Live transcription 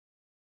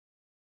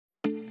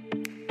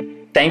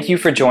Thank you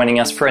for joining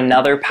us for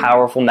another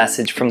powerful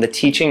message from the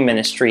teaching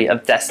ministry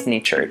of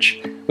Destiny Church.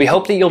 We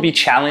hope that you'll be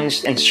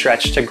challenged and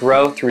stretched to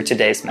grow through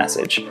today's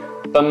message.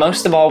 But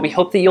most of all, we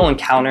hope that you'll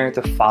encounter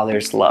the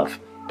Father's love.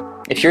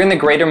 If you're in the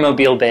greater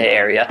Mobile Bay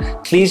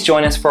area, please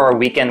join us for our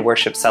weekend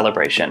worship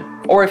celebration.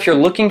 Or if you're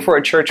looking for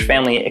a church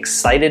family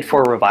excited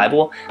for a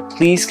revival,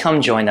 please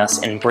come join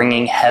us in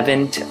bringing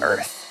heaven to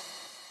earth.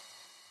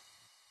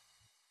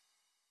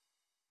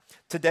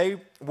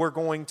 Today, we're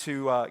going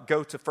to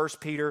go to 1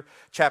 Peter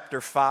chapter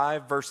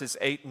 5, verses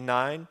 8 and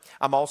 9.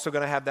 I'm also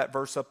going to have that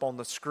verse up on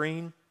the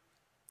screen.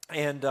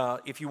 And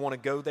if you want to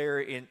go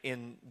there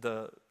in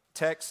the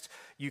text,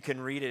 you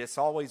can read it. It's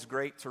always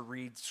great to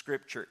read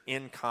Scripture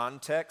in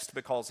context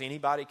because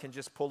anybody can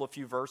just pull a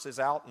few verses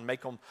out and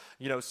make them,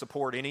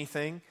 support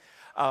anything.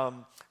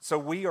 So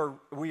we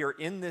are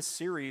in this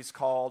series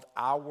called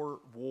Our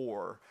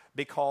War,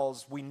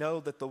 because we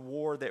know that the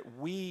war that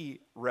we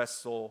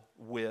wrestle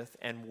with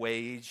and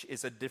wage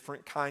is a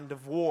different kind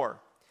of war.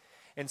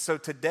 And so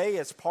today,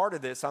 as part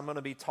of this, I'm going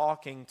to be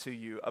talking to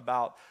you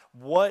about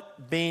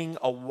what being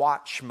a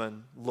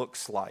watchman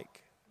looks like.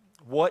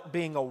 What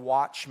being a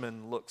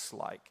watchman looks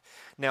like.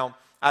 Now,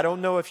 I don't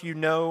know if you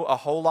know a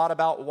whole lot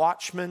about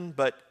watchmen,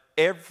 but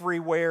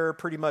everywhere,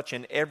 pretty much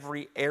in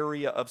every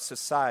area of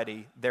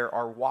society, there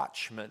are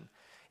watchmen.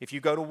 If you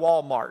go to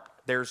Walmart,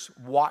 there's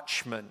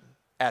watchmen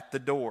at the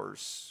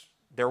doors.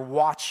 They're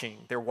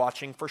watching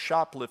for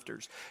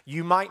shoplifters.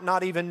 You might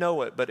not even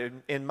know it, but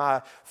in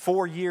my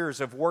 4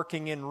 years of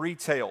working in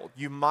retail,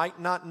 you might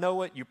not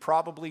know it, you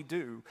probably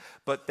do,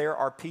 but there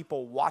are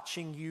people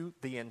watching you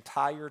the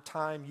entire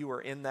time you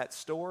are in that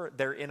store.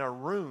 They're in a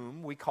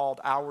room, we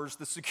called ours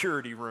the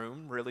security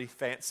room, really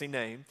fancy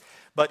name,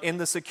 but in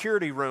the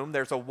security room,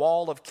 there's a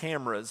wall of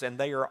cameras, and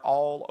they are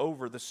all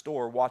over the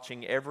store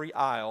watching every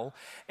aisle,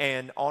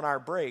 and on our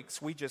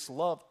breaks, we just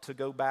love to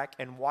go back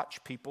and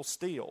watch people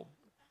steal.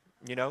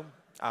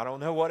 I don't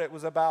know what it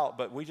was about,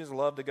 but we just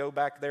loved to go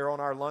back there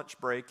on our lunch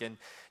break and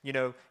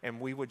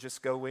we would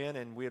just go in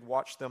and we'd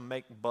watch them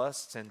make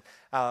busts and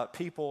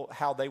people,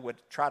 how they would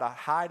try to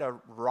hide a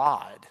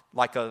rod,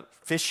 like a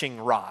fishing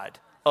rod,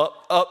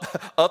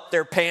 up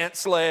their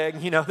pants leg.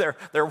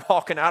 They're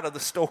walking out of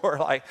the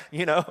store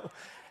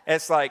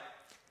it's like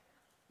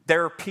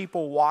there are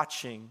people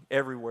watching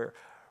everywhere.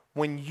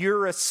 When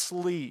you're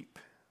asleep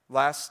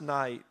last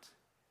night,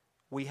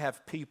 we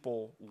have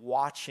people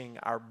watching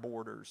our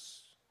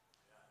borders.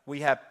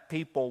 We have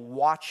people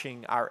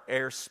watching our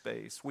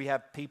airspace. We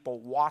have people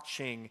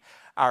watching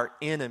our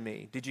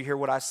enemy. Did you hear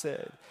what I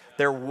said?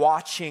 They're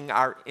watching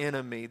our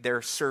enemy. They're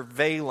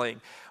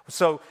surveilling.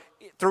 So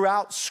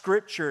throughout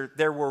Scripture,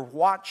 there were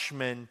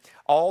watchmen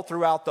all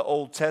throughout the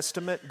Old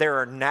Testament. There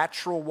are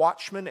natural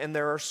watchmen and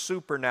there are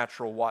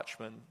supernatural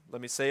watchmen. Let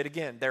me say it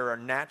again. There are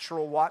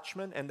natural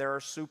watchmen and there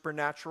are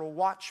supernatural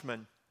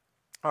watchmen.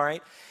 All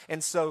right,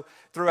 and so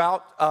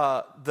throughout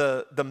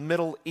the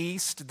Middle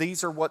East,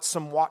 these are what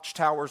some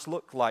watchtowers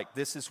look like.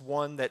 This is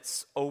one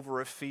that's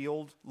over a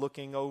field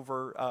looking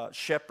over.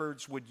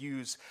 Shepherds would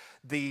use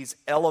these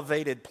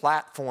elevated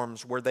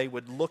platforms where they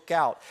would look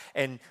out,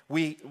 and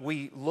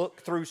we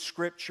look through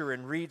Scripture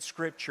and read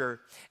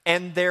Scripture,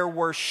 and there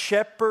were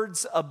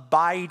shepherds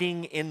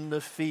abiding in the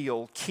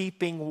field,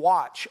 keeping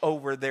watch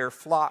over their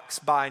flocks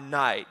by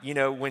night,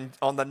 when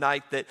on the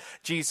night that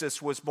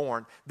Jesus was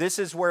born. This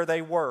is where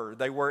they were.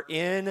 They were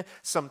in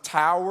some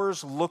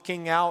towers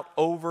looking out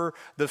over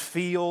the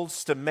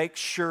fields to make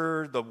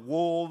sure the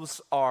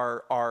wolves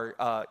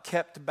are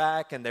kept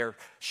back and their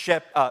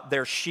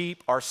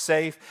sheep are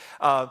safe.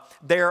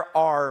 There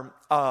are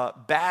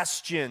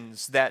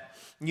bastions that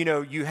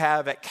you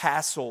have at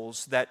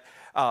castles that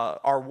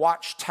are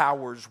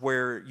watchtowers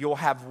where you'll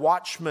have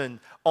watchmen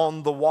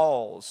on the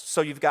walls. So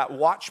you've got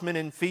watchmen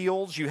in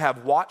fields, you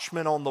have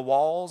watchmen on the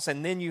walls,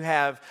 and then you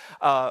have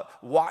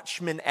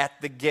watchmen at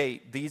the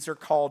gate. These are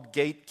called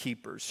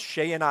gatekeepers.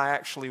 Shay and I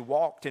actually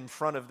walked in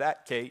front of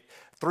that gate,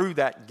 through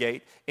that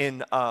gate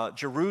in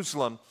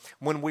Jerusalem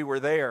when we were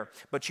there.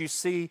 But you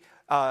see,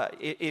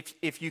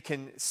 if you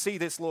can see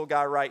this little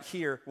guy right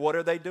here, what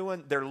are they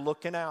doing? They're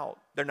looking out.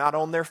 They're not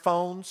on their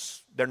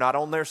phones. They're not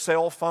on their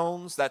cell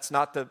phones. That's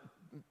not the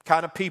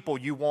kind of people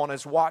you want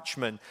as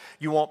watchmen.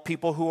 You want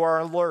people who are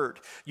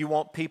alert. You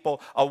want people,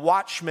 a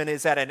watchman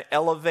is at an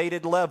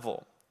elevated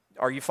level.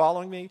 Are you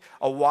following me?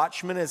 A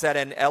watchman is at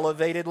an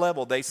elevated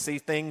level. They see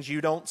things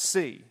you don't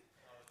see.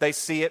 They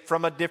see it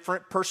from a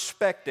different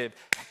perspective.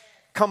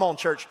 Come on,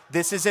 church.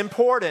 This is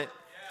important.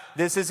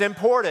 This is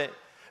important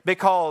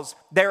because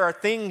there are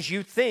things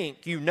you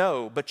think you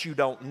know, but you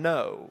don't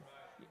know.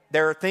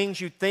 There are things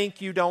you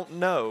think you don't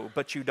know,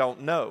 but you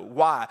don't know.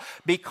 Why?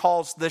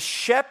 Because the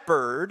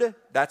shepherd,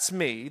 that's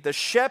me, the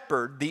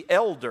shepherd, the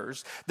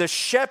elders, the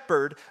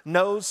shepherd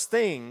knows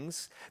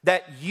things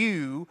that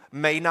you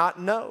may not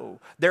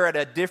know. They're at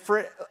a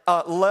different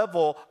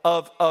level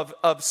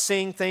of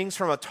seeing things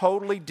from a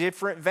totally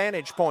different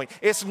vantage point.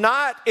 It's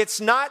not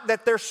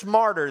that they're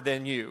smarter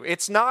than you.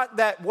 It's not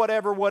that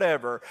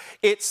whatever.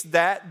 It's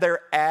that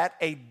they're at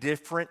a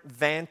different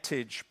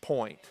vantage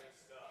point.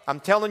 I'm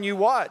telling you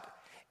what.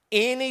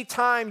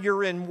 Anytime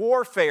you're in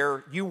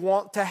warfare, you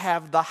want to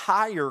have the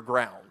higher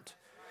ground.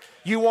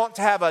 You want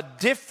to have a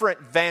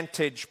different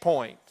vantage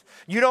point.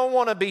 You don't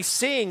want to be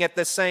seeing at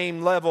the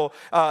same level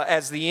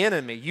as the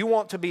enemy. You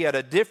want to be at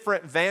a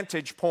different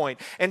vantage point.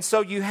 And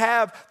so you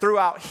have,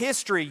 throughout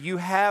history, you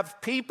have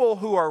people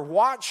who are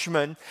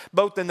watchmen,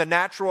 both in the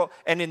natural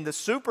and in the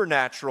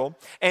supernatural.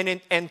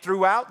 And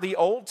throughout the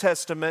Old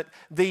Testament,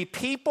 the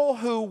people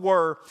who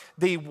were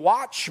the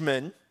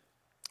watchmen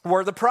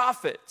were the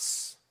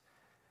prophets.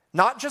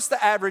 Not just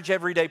the average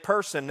everyday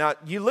person. Now,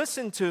 you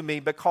listen to me,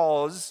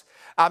 because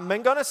I'm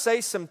going to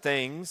say some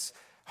things.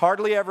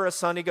 Hardly ever a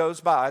Sunday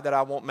goes by that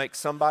I won't make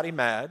somebody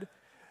mad.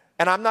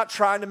 And I'm not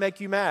trying to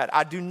make you mad.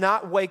 I do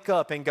not wake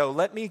up and go,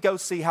 let me go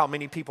see how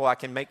many people I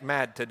can make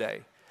mad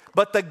today.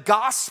 But the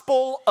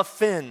gospel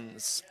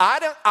offends.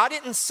 I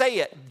didn't say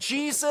it.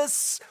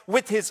 Jesus,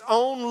 with his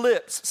own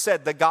lips,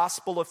 said the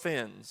gospel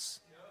offends.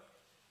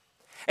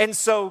 And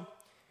so,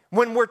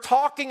 when we're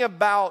talking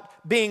about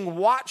being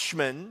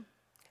watchmen,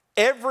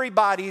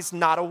 everybody's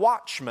not a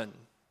watchman.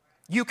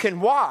 You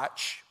can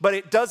watch, but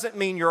it doesn't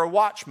mean you're a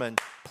watchman.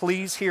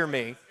 Please hear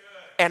me,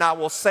 and I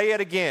will say it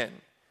again.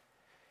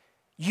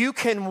 You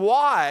can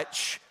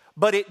watch,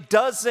 but it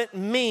doesn't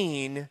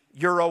mean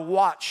you're a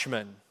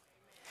watchman.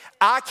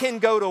 I can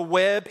go to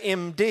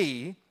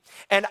WebMD,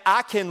 and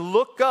I can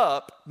look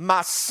up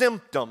my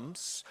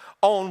symptoms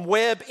on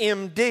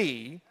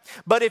WebMD,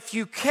 but if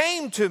you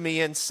came to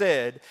me and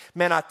said,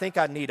 man, I think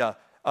I need a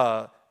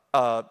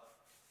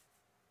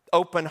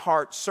open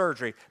heart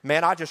surgery.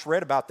 Man, I just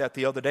read about that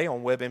the other day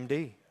on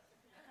WebMD.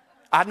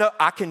 I know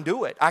I can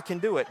do it. I can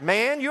do it.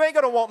 Man, you ain't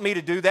going to want me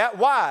to do that.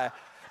 Why?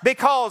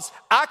 Because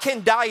I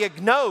can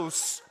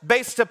diagnose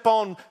based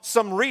upon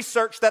some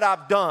research that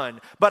I've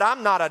done, but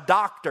I'm not a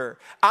doctor.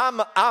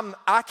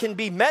 I can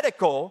be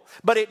medical,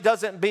 but it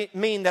doesn't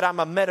mean that I'm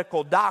a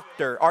medical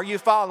doctor. Are you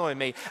following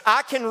me?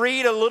 I can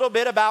read a little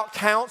bit about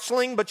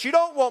counseling, but you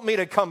don't want me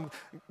to come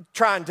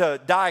trying to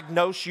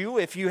diagnose you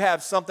if you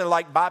have something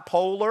like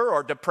bipolar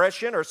or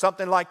depression or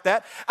something like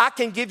that. I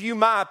can give you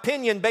my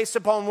opinion based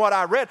upon what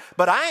I read,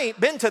 but I ain't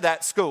been to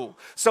that school.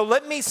 So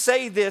let me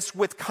say this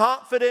with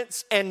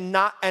confidence and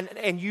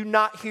you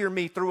not hear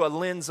me through a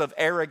lens of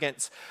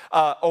arrogance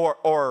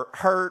or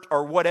hurt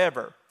or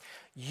whatever.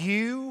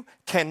 You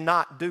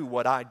cannot do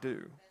what I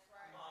do.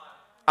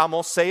 I'm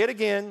going to say it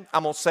again.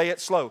 I'm going to say it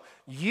slow.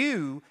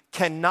 You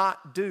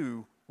cannot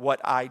do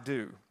what I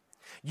do.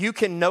 You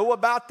can know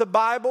about the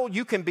Bible.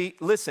 You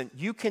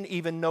can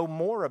even know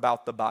more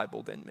about the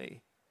Bible than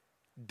me.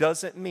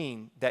 Doesn't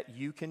mean that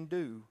you can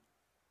do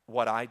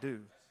what I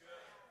do.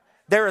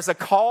 There is a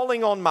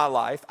calling on my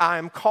life. I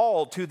am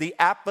called to the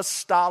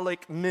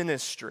apostolic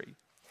ministry.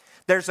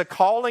 There's a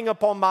calling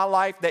upon my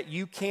life that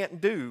you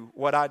can't do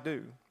what I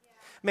do.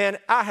 Man,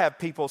 I have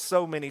people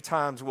so many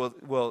times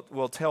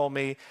will tell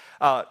me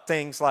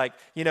things like,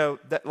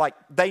 that like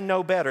they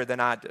know better than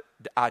I do.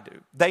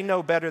 They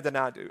know better than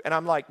I do. And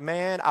I'm like,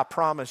 man, I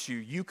promise you,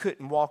 you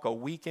couldn't walk a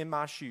week in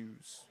my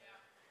shoes.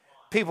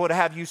 People would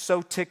have you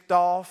so ticked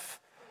off.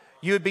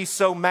 You'd be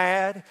so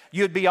mad.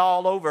 You'd be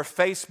all over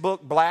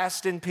Facebook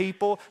blasting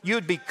people.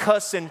 You'd be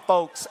cussing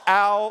folks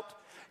out.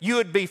 You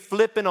would be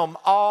flipping them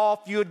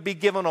off. You would be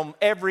giving them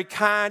every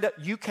kind of,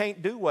 you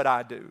can't do what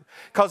I do.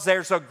 Because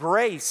there's a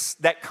grace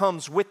that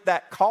comes with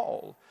that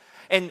call.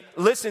 And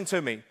listen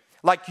to me,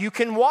 like you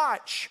can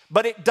watch,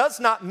 but it does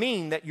not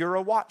mean that you're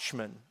a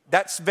watchman.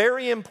 That's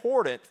very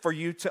important for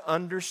you to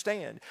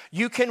understand.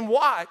 You can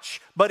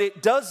watch, but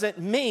it doesn't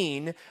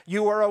mean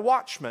you are a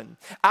watchman.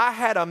 I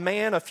had a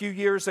man a few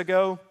years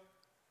ago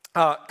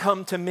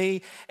come to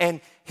me, and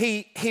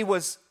he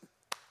was,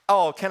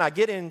 can I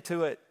get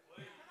into it?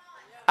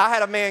 I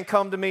had a man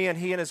come to me, and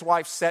he and his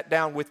wife sat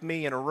down with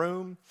me in a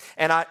room,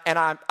 and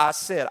I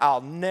said,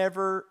 I'll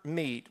never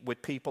meet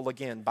with people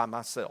again by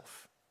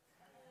myself.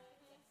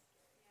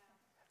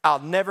 I'll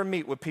never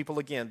meet with people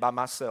again by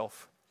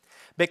myself.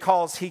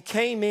 Because he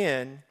came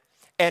in,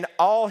 and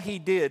all he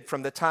did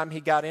from the time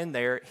he got in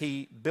there,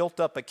 he built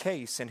up a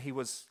case, and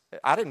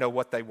I didn't know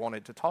what they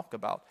wanted to talk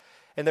about.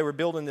 And they were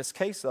building this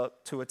case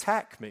up to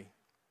attack me.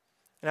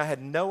 And I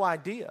had no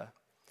idea.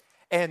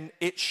 And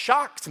it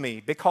shocked me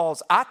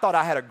because I thought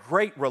I had a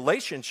great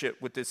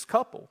relationship with this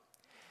couple.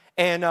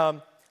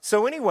 And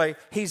so anyway,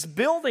 he's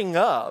building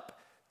up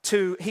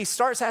he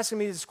starts asking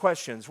me these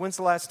questions. When's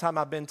the last time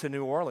I've been to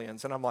New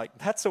Orleans? And I'm like,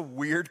 that's a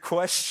weird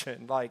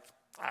question. Like,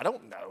 I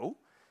don't know.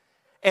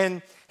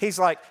 And he's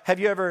like,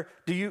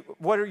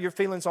 what are your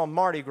feelings on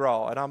Mardi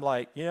Gras? And I'm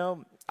like,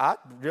 I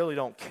really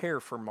don't care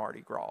for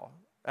Mardi Gras.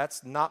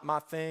 That's not my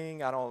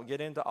thing. I don't get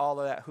into all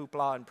of that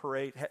hoopla and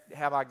parade.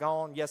 Have I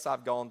gone? Yes,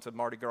 I've gone to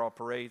Mardi Gras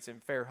parades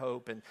in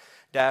Fairhope and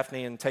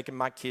Daphne and taken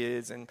my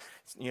kids and,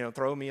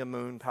 throw me a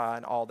moon pie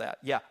and all that.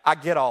 Yeah, I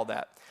get all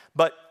that.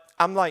 But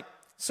I'm like,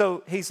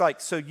 so he's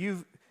like, so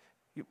you've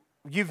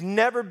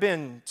never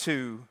been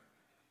to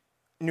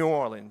New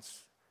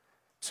Orleans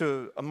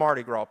to a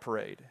Mardi Gras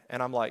parade?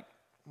 And I'm like,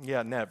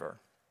 yeah, never.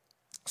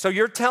 So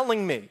you're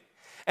telling me.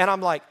 And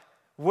I'm like,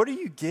 what are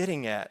you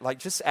getting at? Like,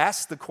 just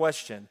ask the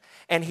question.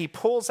 And he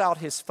pulls out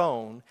his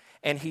phone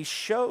and he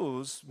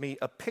shows me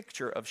a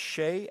picture of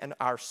Shay and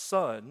our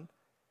son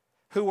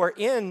who are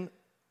in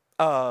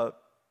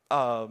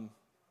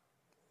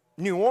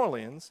New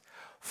Orleans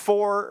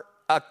for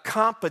a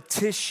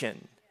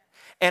competition.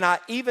 And I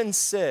even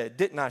said,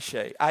 didn't I,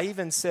 Shay? I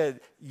even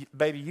said,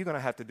 baby, you're going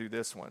to have to do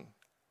this one.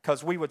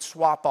 Because we would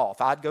swap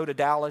off. I'd go to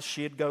Dallas,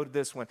 she'd go to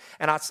this one.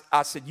 And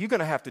I said, you're going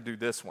to have to do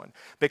this one.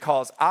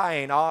 Because I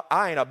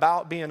ain't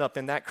about being up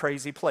in that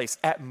crazy place.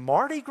 At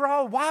Mardi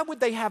Gras, why would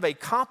they have a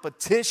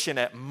competition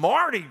at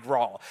Mardi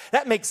Gras?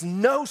 That makes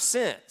no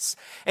sense.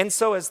 And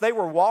so as they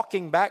were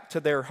walking back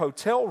to their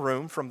hotel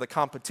room from the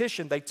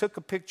competition, they took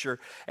a picture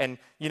and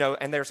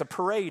there's a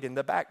parade in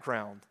the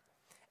background.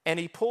 And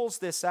he pulls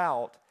this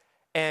out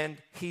and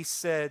he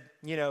said,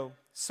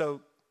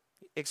 so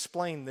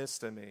explain this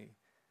to me.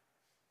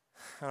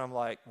 And I'm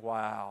like,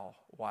 wow.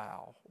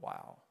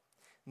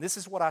 And this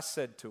is what I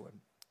said to him,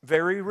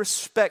 very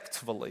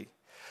respectfully.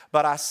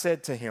 But I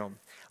said to him,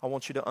 I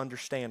want you to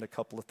understand a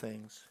couple of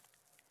things.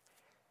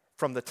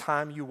 From the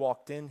time you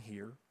walked in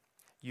here,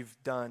 you've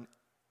done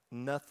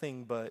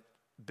nothing but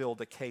build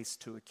a case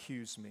to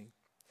accuse me.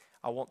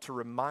 I want to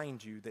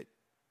remind you that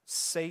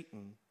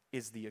Satan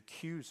is the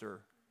accuser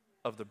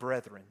of the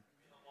brethren.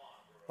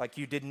 Like,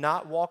 you did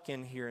not walk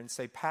in here and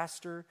say,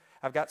 Pastor,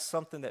 I've got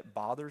something that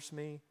bothers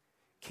me.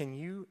 Can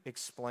you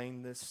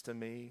explain this to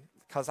me?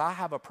 Because I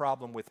have a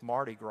problem with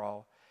Mardi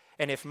Gras.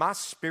 And if my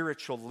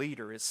spiritual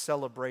leader is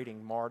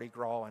celebrating Mardi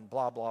Gras and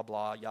blah, blah,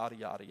 blah, yada,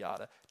 yada,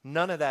 yada,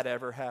 none of that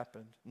ever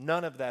happened.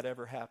 None of that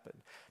ever happened.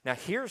 Now,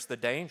 here's the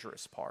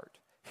dangerous part.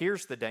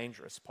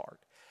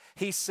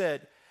 He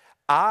said,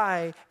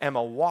 I am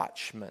a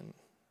watchman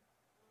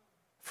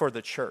for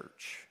the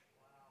church.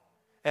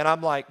 And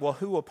I'm like, well,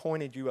 who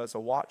appointed you as a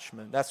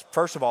watchman?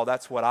 First of all,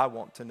 that's what I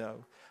want to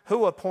know.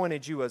 Who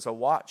appointed you as a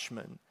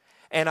watchman?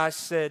 And I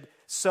said,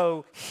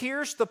 so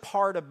here's the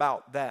part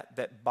about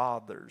that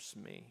bothers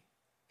me.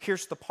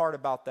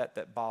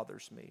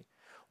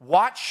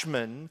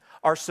 Watchmen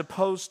are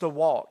supposed to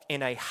walk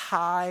in a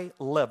high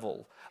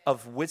level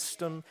of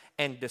wisdom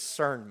and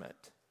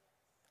discernment.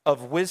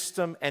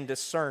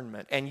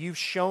 And you've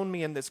shown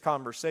me in this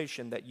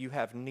conversation that you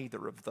have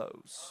neither of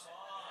those.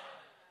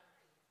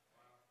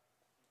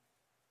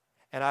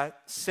 And I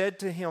said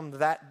to him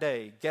that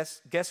day,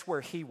 guess where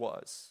he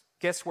was?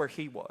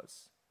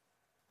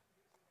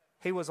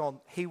 He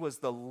was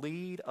the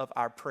lead of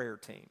our prayer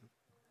team.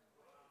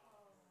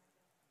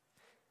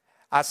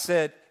 I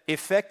said,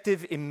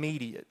 effective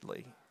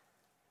immediately,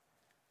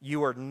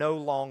 you are no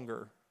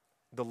longer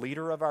the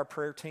leader of our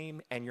prayer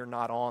team and you're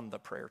not on the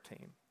prayer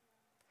team.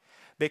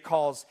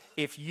 Because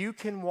if you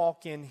can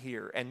walk in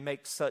here and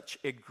make such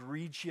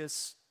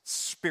egregious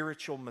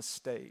spiritual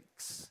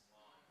mistakes,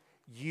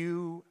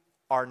 you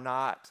are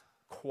not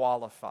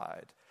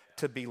qualified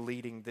to be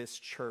leading this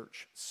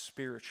church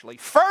spiritually.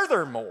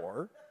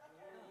 Furthermore,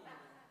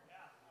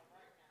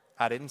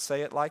 I didn't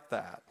say it like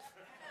that.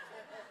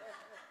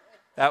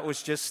 That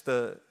was just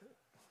the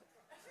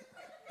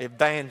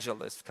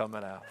evangelist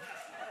coming out.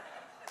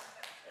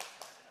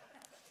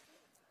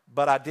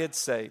 But I did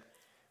say,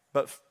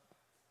 but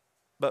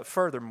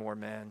furthermore,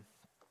 man,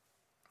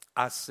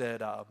 I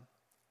said,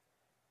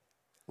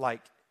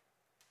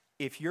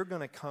 if you're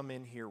going to come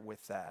in here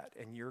with that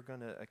and you're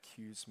going to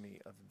accuse me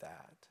of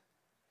that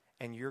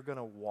and you're going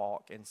to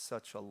walk in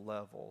such a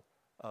level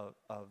of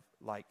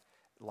like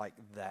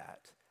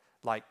that,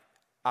 like,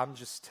 I'm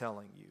just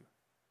telling you,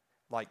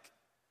 like,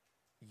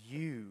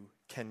 you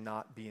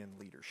cannot be in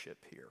leadership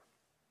here.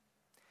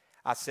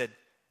 I said,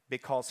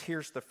 because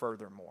here's the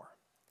furthermore.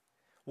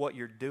 What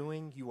you're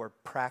doing, you are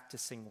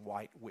practicing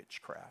white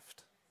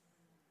witchcraft.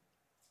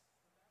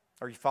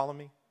 Are you following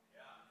me?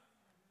 Yeah.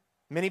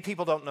 Many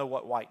people don't know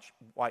what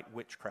white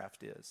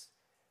witchcraft is.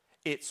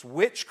 It's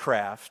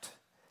witchcraft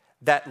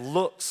that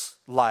looks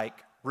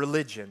like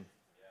religion.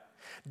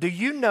 Do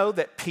you know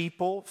that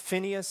people,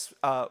 Phineas,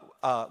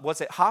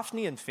 was it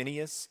Hophni and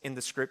Phineas in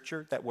the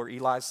scripture that were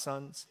Eli's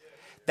sons?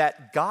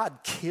 That God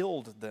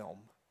killed them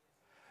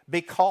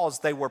because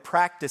they were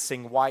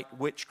practicing white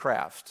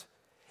witchcraft.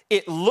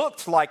 It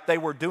looked like they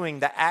were doing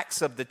the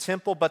acts of the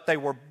temple, but they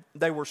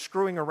were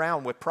screwing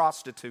around with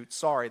prostitutes.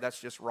 Sorry, that's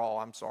just raw.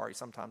 I'm sorry.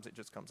 Sometimes it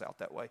just comes out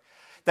that way.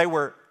 They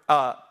were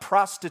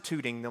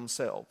prostituting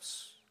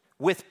themselves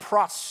with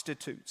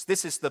prostitutes.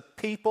 This is the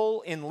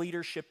people in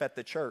leadership at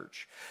the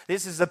church.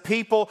 This is the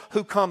people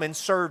who come and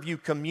serve you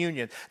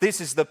communion.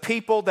 This is the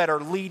people that are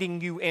leading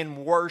you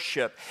in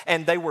worship.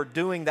 And they were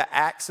doing the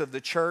acts of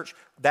the church.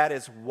 That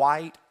is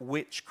white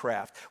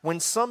witchcraft. When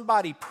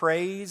somebody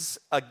prays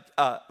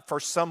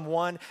for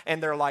someone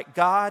and they're like,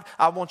 God,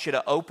 I want you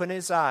to open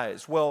his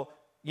eyes. Well,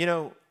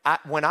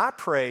 when I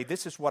pray,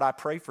 this is what I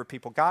pray for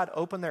people. God,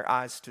 open their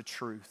eyes to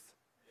truth.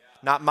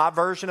 Not my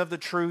version of the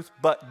truth,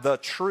 but the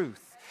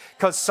truth.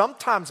 Because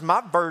sometimes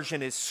my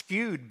version is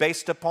skewed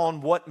based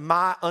upon what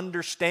my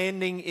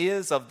understanding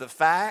is of the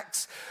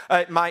facts.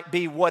 It might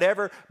be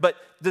whatever. But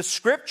the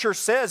scripture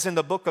says in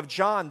the book of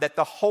John that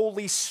the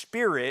Holy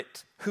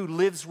Spirit, who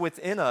lives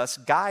within us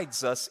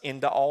guides us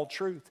into all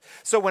truth.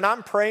 So when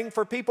I'm praying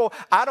for people,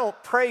 I don't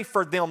pray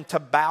for them to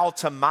bow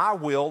to my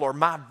will or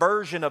my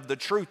version of the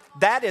truth.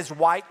 That is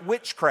white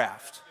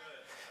witchcraft.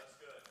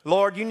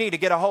 Lord, you need to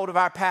get a hold of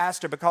our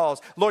pastor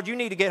because, Lord, you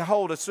need to get a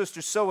hold of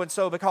sister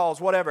so-and-so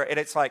because whatever. And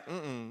it's like,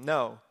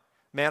 no.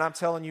 Man, I'm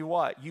telling you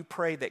what, you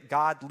pray that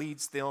God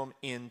leads them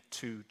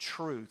into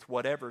truth,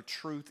 whatever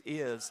truth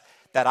is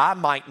that I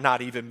might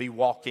not even be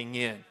walking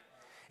in.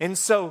 And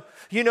so,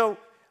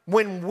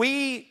 when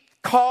we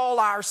call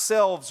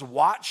ourselves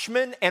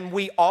watchmen, and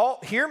we all,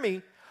 hear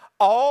me,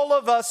 all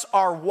of us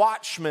are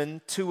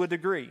watchmen to a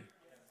degree.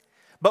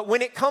 But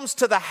when it comes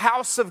to the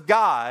house of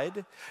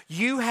God,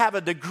 you have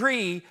a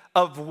degree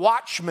of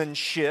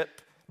watchmanship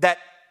that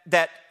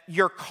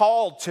you're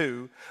called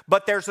to,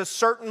 but there's a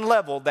certain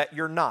level that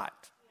you're not.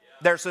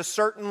 There's a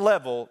certain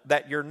level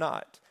that you're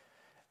not.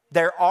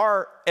 There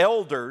are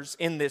elders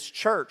in this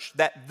church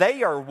that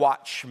they are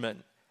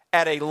watchmen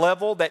at a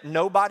level that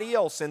nobody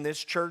else in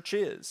this church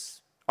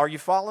is. Are you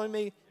following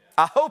me?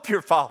 I hope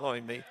you're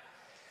following me.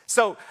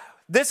 So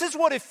this is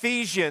what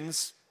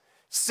Ephesians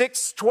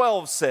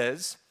 6:12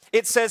 says.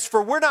 It says,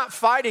 for we're not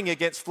fighting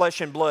against flesh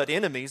and blood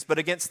enemies, but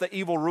against the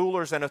evil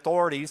rulers and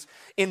authorities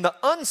in the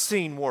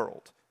unseen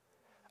world,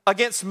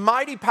 against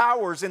mighty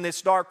powers in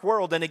this dark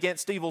world, and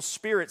against evil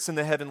spirits in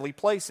the heavenly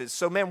places.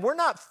 So man, we're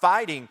not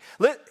fighting.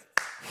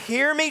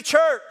 Hear me,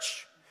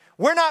 church.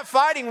 We're not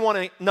fighting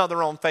one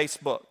another on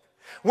Facebook.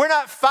 We're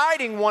not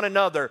fighting one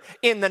another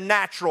in the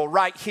natural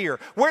right here.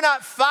 We're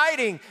not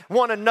fighting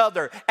one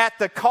another at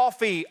the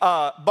coffee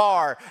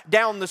bar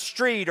down the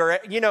street or,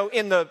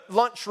 in the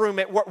lunchroom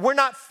at work. We're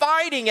not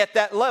fighting at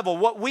that level.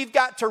 What we've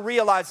got to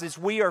realize is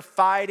we are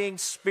fighting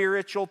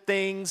spiritual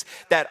things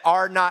that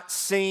are not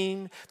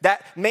seen.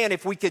 That, man,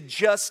 if we could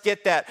just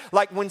get that.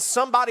 Like when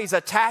somebody's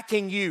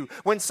attacking you,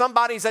 when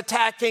somebody's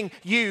attacking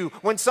you,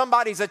 when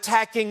somebody's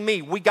attacking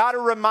me, we got to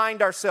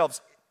remind ourselves,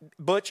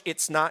 Butch,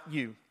 it's not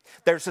you.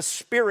 There's a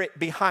spirit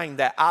behind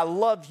that. I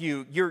love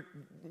you.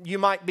 You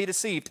might be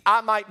deceived.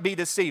 I might be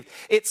deceived.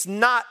 It's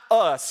not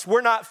us.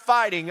 We're not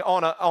fighting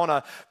on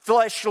a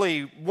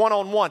fleshly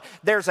one-on-one.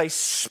 There's a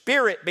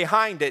spirit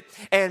behind it.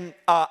 And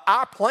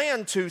I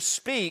plan to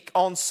speak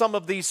on some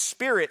of these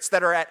spirits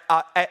that are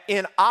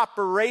in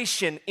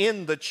operation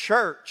in the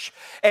church.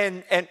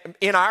 And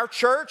in our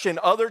church and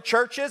other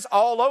churches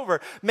all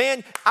over.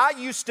 Man, I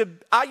used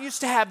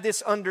to have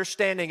this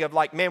understanding of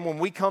like, man, when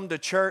we come to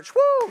church,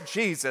 whoo,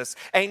 Jesus,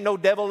 ain't no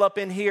devil up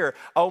in here.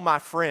 Oh, my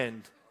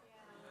friend.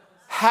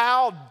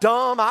 How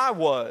dumb I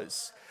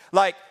was.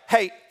 Like,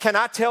 hey, can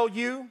I tell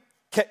you?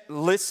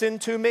 Listen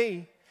to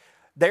me.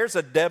 There's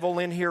a devil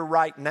in here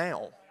right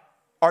now.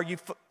 Are you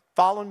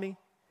following me?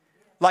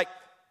 Like,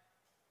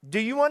 do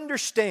you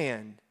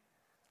understand?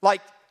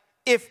 Like,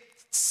 if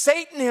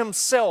Satan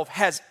himself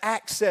has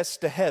access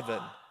to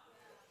heaven,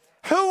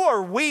 who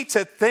are we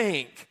to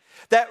think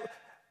that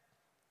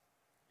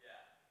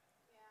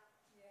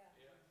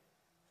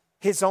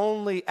his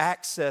only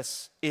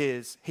access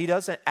is, he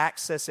doesn't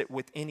access it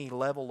with any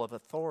level of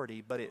authority,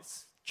 but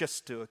it's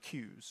just to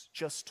accuse,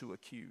 just to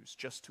accuse,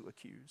 just to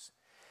accuse.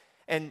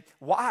 And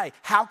why?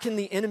 How can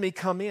the enemy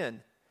come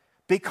in?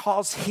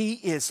 Because he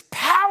is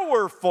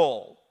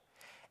powerful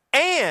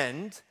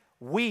and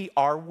we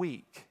are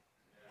weak.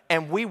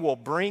 And we will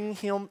bring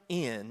him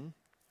in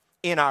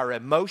our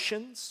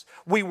emotions.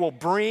 We will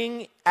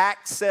bring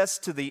access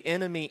to the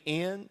enemy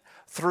in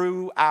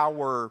through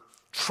our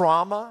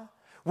trauma.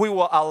 We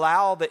will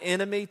allow the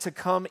enemy to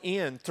come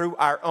in through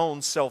our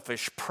own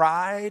selfish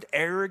pride,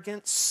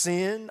 arrogance,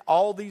 sin,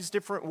 all these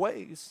different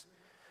ways.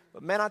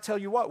 But man, I tell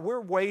you what, we're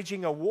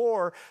waging a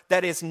war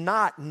that is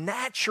not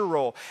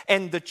natural.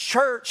 And the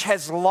church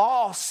has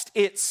lost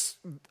its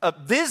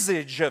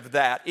visage of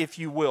that, if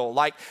you will.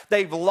 Like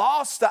they've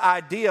lost the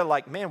idea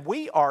like, man,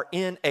 we are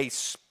in a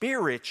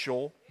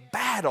spiritual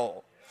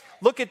battle.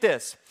 Look at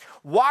this.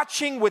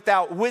 Watching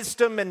without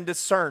wisdom and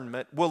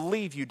discernment will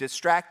leave you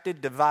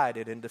distracted,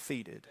 divided, and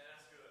defeated.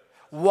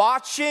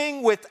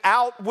 Watching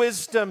without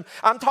wisdom.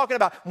 I'm talking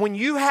about when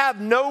you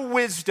have no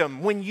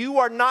wisdom, when you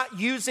are not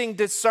using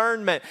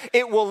discernment,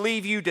 it will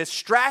leave you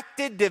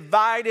distracted,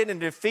 divided,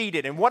 and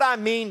defeated. And what I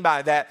mean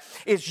by that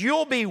is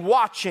you'll be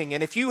watching,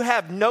 and if you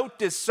have no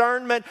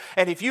discernment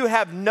and if you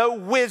have no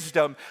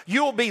wisdom,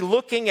 you'll be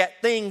looking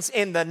at things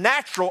in the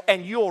natural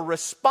and you'll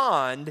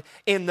respond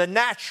in the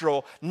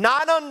natural,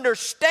 not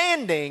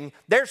understanding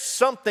there's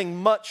something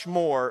much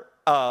more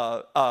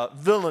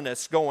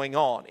villainous going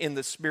on in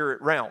the spirit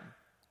realm.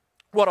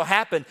 What will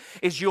happen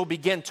is you'll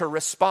begin to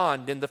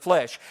respond in the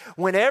flesh.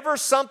 Whenever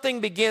something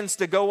begins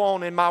to go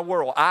on in my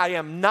world, I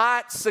am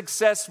not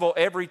successful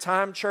every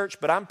time, church,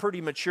 but I'm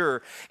pretty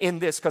mature in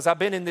this because I've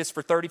been in this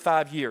for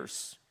 35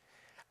 years.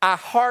 I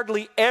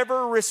hardly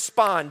ever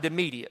respond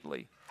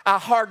immediately. I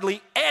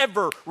hardly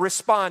ever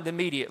respond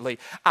immediately.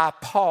 I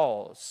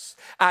pause.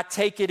 I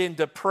take it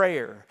into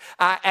prayer.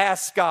 I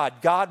ask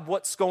God,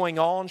 what's going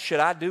on? Should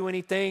I do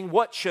anything?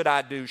 What should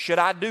I do? Should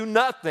I do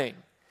nothing?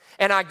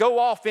 And I go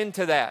off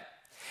into that.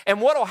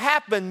 And what will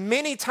happen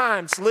many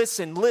times,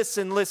 listen.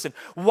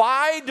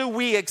 Why do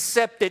we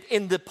accept it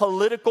in the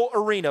political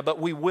arena, but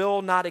we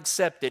will not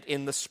accept it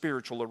in the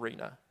spiritual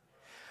arena?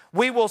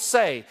 We will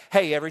say,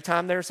 hey, every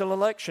time there's an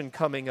election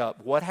coming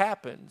up, what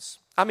happens?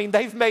 I mean,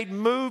 they've made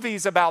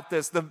movies about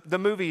this, the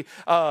movie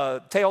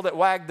Tail That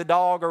Wagged the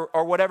Dog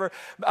or whatever,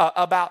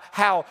 about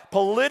how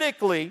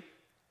politically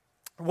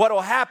what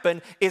will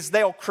happen is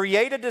they'll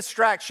create a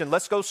distraction.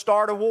 Let's go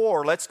start a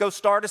war. Let's go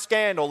start a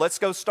scandal. Let's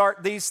go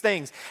start these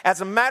things.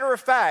 As a matter of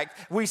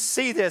fact, we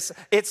see this.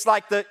 It's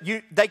like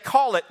they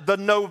call it the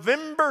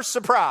November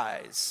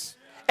surprise.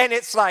 And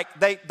it's like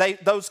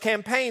those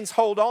campaigns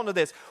hold on to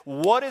this.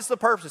 What is the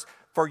purpose?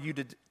 For you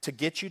to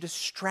get you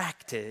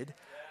distracted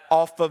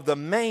off of the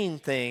main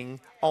thing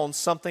on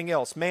something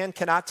else. Man,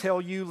 can I tell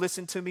you,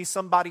 listen to me,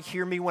 somebody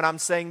hear me when I'm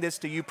saying this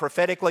to you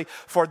prophetically.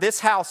 For this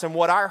house and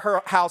what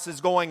our house is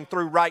going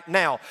through right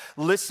now,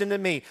 listen to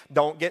me.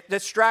 Don't get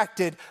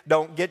distracted.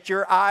 Don't get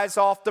your eyes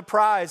off the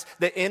prize.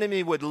 The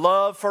enemy would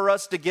love for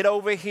us to get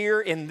over here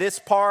in this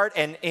part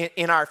and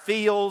in our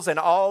fields and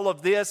all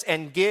of this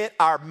and get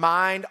our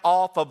mind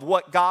off of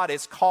what God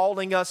is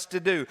calling us to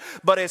do.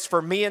 But as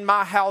for me and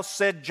my house,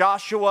 said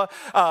Joshua,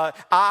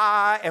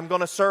 I am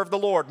going to serve the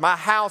Lord. My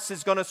house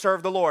is going to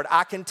serve the Lord.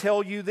 I can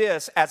tell you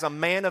this, as a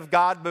man of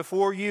God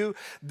before you,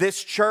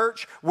 this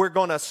church, we're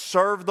going to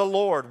serve the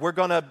Lord. We're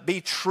going to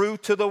be true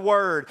to the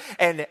word.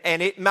 And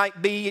it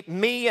might be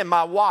me and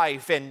my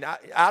wife, and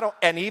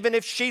and even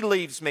if she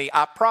leaves me,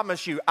 I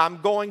promise you,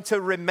 I'm going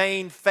to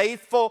remain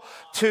faithful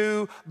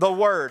to the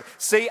word.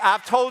 See,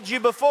 I've told you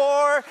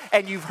before,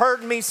 and you've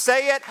heard me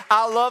say it,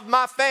 I love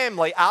my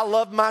family. I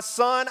love my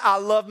son. I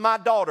love my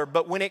daughter.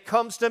 But when it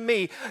comes to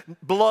me,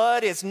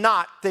 blood is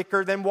not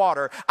thicker than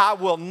water. I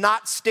will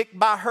not stick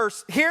by her.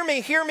 Hear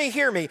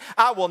me.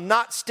 I will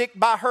not stick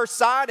by her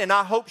side, and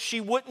I hope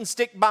she wouldn't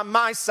stick by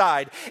my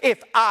side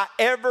if I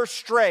ever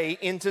stray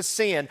into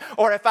sin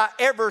or if I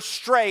ever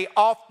stray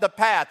off the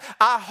path.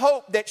 I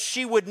hope that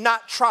she would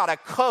not try to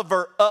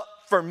cover up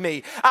for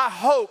me. I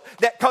hope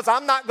that, because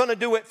I'm not going to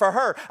do it for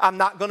her. I'm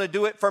not going to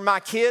do it for my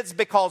kids,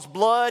 because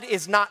blood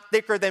is not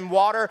thicker than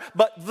water,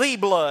 but the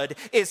blood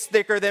is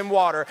thicker than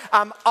water.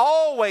 I'm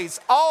always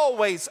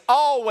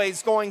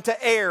going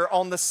to err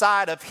on the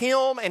side of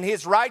him and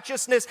his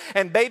righteousness.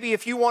 And baby,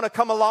 if you want to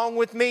come along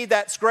with me,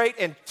 that's great.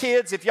 And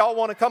kids, if y'all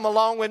want to come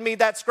along with me,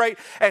 that's great.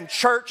 And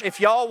church,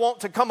 if y'all want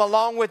to come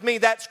along with me,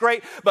 that's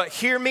great. But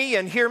hear me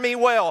and hear me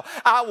well.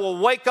 I will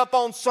wake up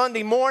on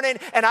Sunday morning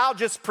and I'll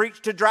just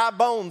preach to dry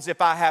bones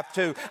if I have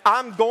to.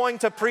 I'm going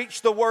to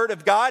preach the word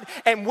of God,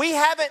 and we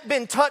haven't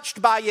been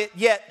touched by it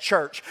yet,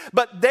 church.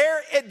 But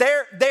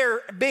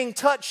they're being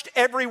touched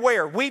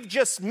everywhere. We've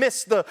just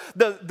missed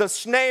the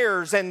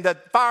snares and the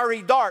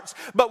fiery darts.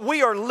 But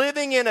we are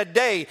living in a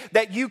day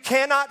that you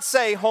cannot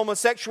say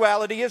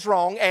homosexuality is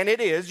wrong, and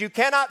it is. You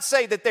cannot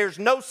say that there's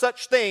no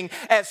such thing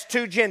as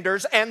two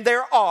genders, and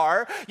there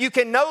are. You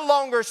can no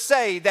longer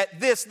say that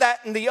this,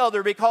 that, and the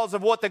other because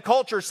of what the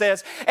culture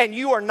says, and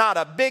you are not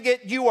a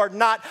bigot, you are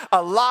not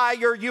a liar,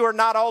 you are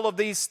not all of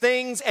these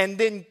things, and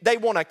then they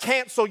want to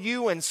cancel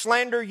you and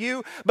slander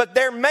you. But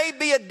there may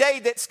be a day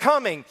that's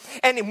coming,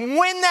 and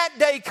when that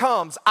day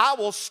comes, I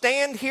will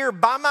stand here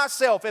by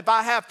myself if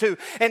I have to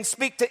and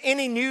speak to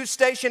any news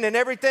station and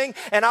everything,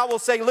 and I will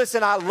say,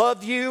 listen, I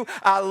love you,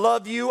 I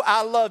love you,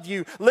 I love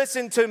you.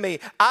 Listen to me.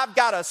 I've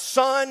got a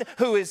son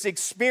who is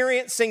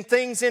experiencing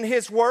things in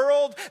his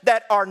world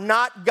that are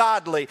not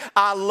godly.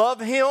 I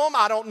love him.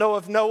 I don't know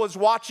if Noah's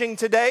watching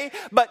today,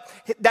 but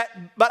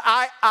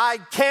I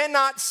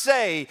cannot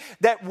say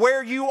that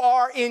where you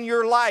are in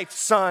your life,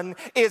 son,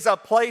 is a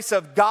place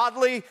of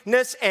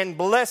godliness and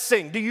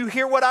blessing. Do you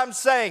hear what I'm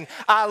saying?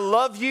 I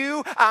love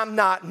you. I'm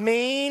not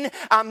mean.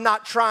 I'm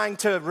not trying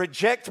to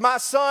reject my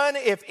son.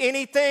 If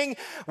anything,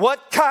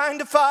 what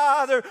kind of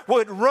father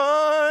would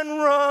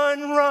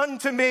run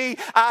to me?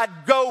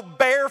 I'd go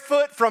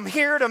barefoot from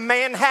here to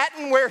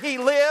Manhattan where he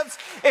lives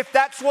if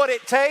that's what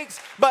it takes,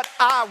 but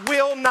I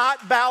will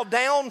not bow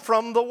down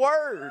from the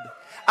word.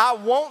 I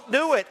won't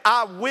do it.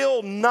 I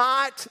will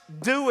not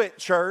do it,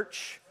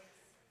 church.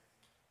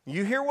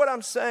 You hear what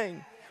I'm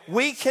saying?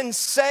 We can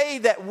say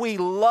that we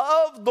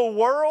love the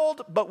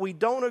world, but we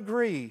don't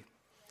agree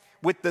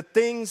with the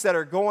things that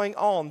are going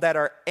on that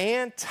are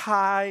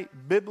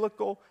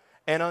anti-biblical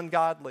and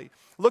ungodly.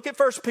 Look at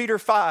 1 Peter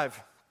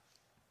 5.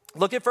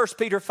 Look at 1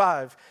 Peter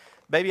 5.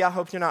 Baby, I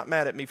hope you're not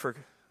mad at me for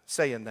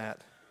saying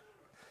that.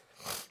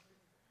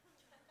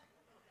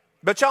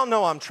 But y'all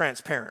know I'm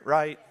transparent,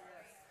 right?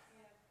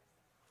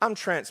 I'm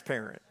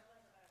transparent.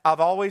 I've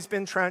always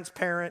been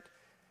transparent.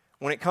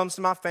 When it comes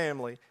to my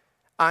family,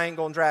 I ain't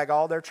going to drag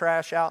all their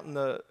trash out in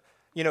the,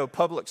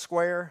 public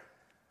square.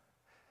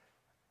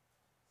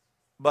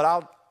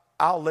 But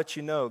I'll let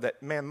you know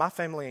that, man, my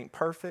family ain't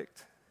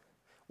perfect.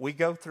 We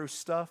go through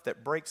stuff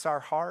that breaks our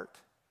heart.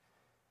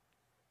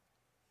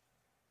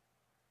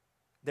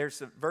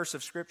 There's a verse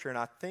of Scripture, and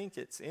I think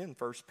it's in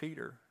 1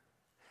 Peter.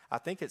 I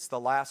think it's the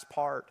last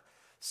part,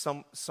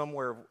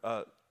 somewhere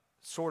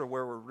sort of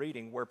where we're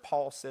reading, where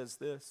Peter says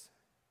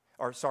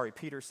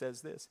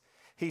this.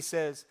 He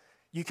says,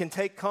 you can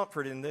take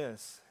comfort in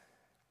this.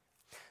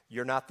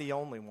 You're not the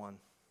only one.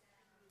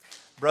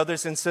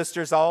 Brothers and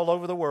sisters all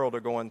over the world are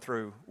going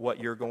through what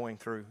you're going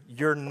through.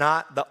 You're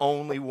not the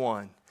only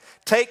one.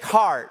 Take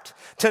heart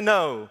to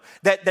know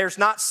that there's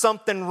not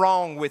something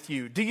wrong with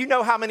you. Do you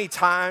know how many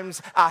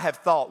times I have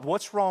thought,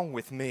 what's wrong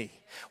with me?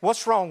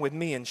 What's wrong with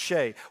me and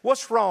Shay?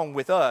 What's wrong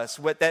with us?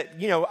 With that,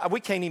 we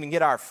can't even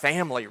get our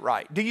family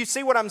right. Do you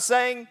see what I'm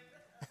saying?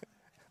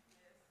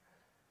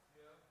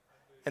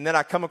 And then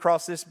I come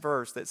across this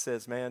verse that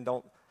says, man,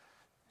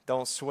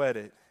 don't sweat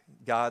it.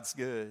 God's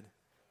good.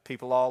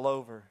 People all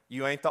over.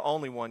 You ain't the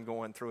only one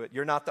going through it.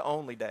 You're not the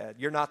only dad.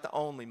 You're not the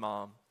only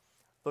mom.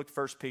 Look,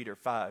 1 Peter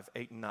 5,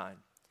 8 and 9.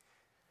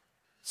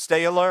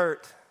 Stay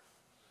alert.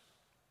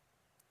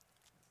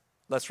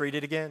 Let's read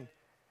it again.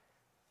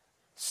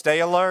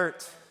 Stay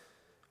alert.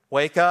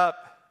 Wake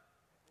up.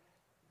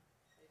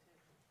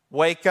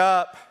 Wake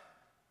up.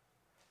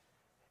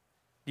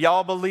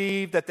 Y'all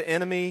believe that the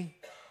enemy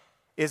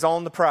is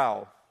on the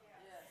prowl?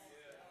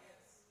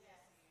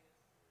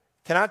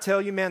 Can I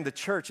tell you, man, the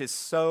church is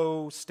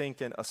so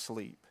stinking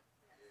asleep.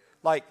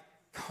 Like,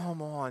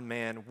 come on,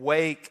 man,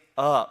 wake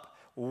up.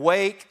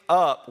 Wake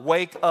up.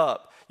 Wake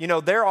up.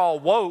 They're all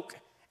woke,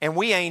 and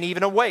we ain't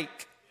even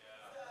awake.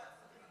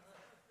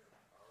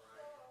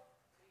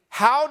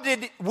 How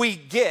did we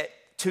get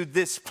to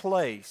this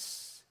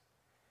place?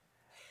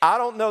 I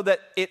don't know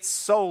that it's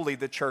solely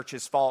the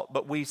church's fault,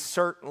 but we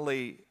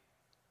certainly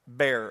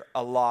bear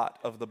a lot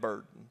of the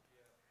burden.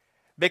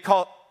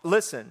 Because,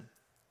 listen,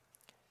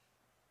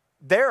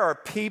 there are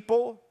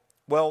people,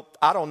 well,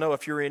 I don't know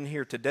if you're in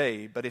here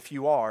today, but if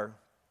you are,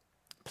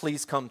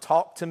 please come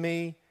talk to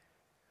me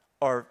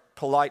or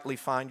politely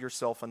find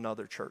yourself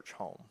another church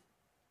home.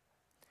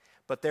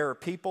 But there are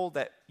people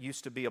that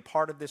used to be a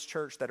part of this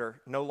church that are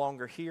no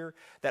longer here,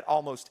 that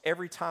almost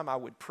every time I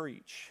would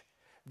preach,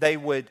 they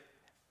would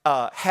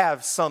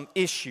have some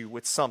issue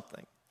with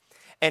something.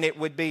 And it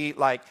would be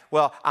like,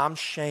 well, I'm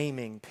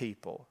shaming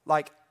people.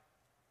 Like,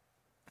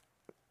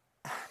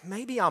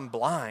 maybe I'm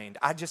blind.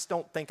 I just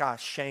don't think I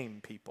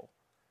shame people.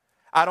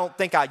 I don't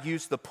think I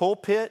use the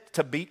pulpit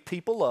to beat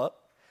people up.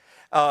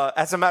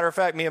 As a matter of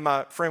fact, me and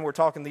my friend were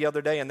talking the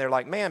other day, and they're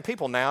like, man,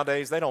 people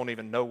nowadays, they don't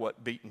even know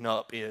what beating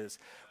up is.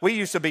 We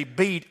used to be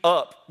beat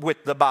up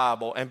with the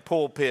Bible and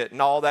pulpit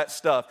and all that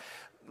stuff.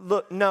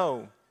 Look,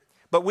 no.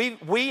 But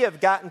we have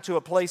gotten to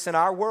a place in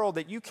our world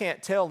that you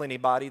can't tell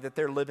anybody that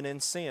they're living in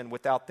sin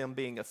without them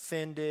being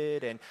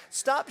offended and,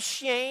 stop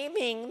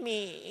shaming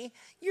me.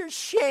 You're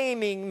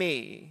shaming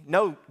me.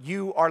 No,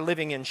 you are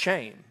living in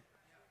shame.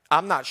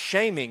 I'm not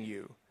shaming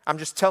you. I'm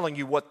just telling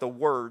you what the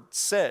word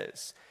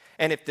says.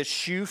 And if the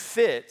shoe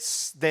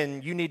fits,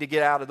 then you need to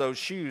get out of those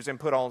shoes and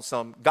put on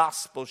some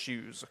gospel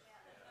shoes.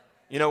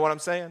 You know what I'm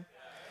saying?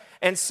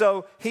 And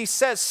so he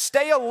says,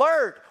 stay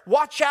alert.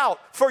 Watch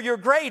out for your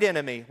great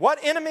enemy. What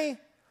enemy?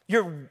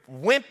 Your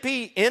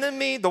wimpy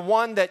enemy, the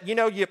one that, you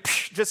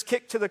just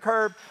kick to the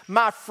curb.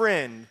 My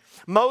friend,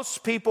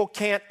 most people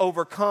can't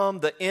overcome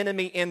the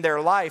enemy in their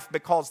life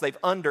because they've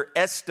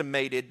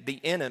underestimated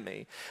the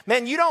enemy.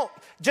 Man,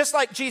 just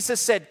like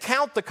Jesus said,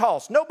 count the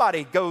cost.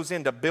 Nobody goes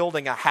into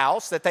building a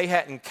house that they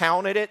hadn't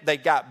counted it. They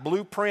got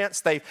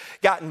blueprints. They've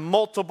gotten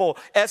multiple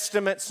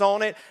estimates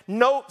on it.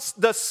 No,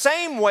 the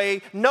same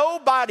way,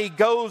 nobody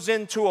goes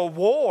into a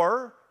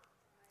war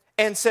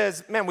and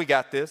says, man, we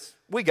got this.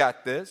 We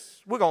got this.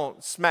 We're going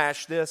to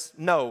smash this.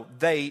 No,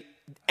 they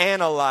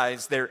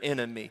analyze their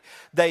enemy.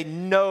 They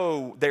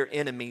know their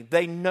enemy.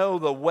 They know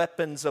the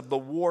weapons of the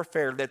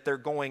warfare that they're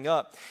going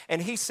up.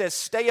 And he says,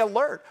 stay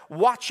alert.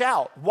 Watch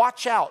out.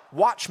 Watch out.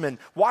 Watchman,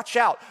 watch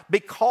out.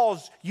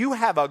 Because you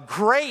have a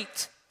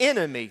great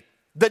enemy.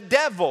 The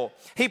devil,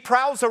 he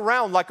prowls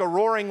around like a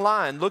roaring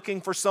lion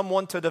looking for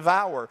someone to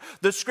devour.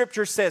 The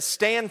scripture says,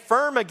 stand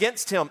firm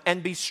against him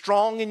and be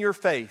strong in your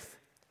faith.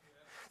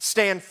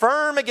 Stand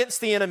firm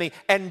against the enemy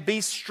and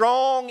be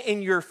strong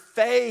in your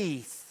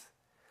faith.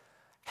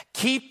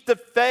 Keep the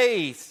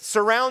faith.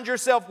 Surround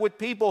yourself with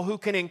people who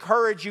can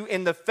encourage you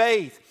in the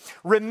faith.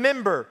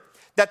 Remember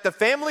that the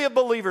family of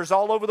believers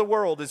all over the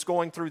world is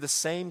going through the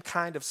same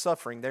kind of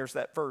suffering. There's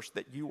that verse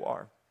that you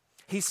are.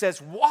 He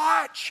says,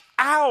 watch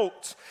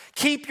out.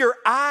 Keep your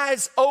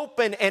eyes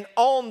open and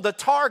on the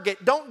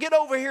target. Don't get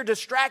over here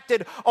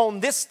distracted on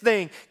this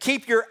thing.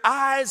 Keep your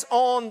eyes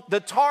on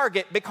the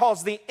target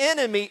because the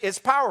enemy is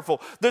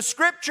powerful. The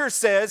scripture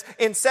says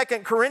in 2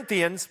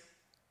 Corinthians,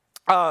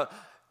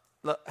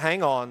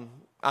 hang on,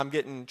 I'm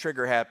getting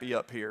trigger happy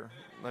up here.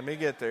 Let me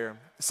get there.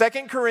 2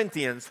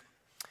 Corinthians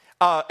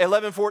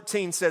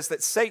 11:14 says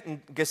that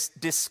Satan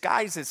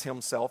disguises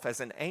himself as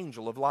an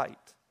angel of light.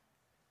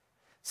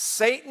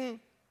 Satan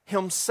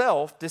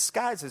himself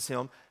disguises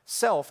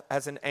himself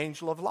as an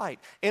angel of light.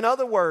 In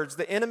other words,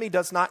 the enemy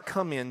does not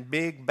come in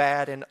big,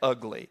 bad, and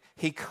ugly.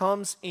 He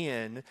comes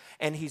in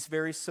and he's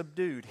very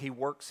subdued. He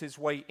works his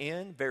way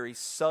in, very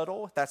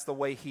subtle. That's the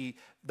way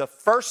the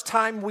first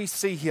time we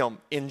see him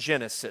in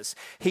Genesis,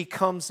 he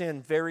comes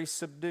in very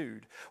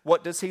subdued.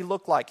 What does he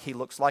look like? He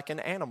looks like an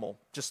animal,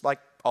 just like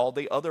all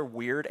the other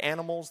weird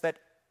animals that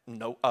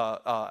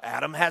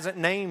Adam hasn't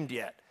named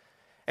yet.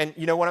 And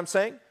you know what I'm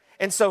saying?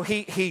 And so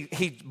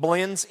he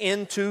blends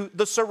into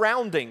the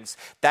surroundings.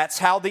 That's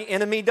how the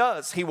enemy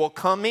does. He will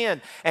come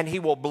in and he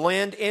will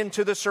blend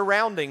into the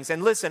surroundings.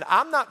 And listen,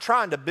 I'm not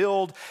trying to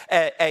build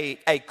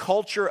a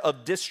culture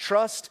of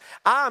distrust.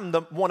 I'm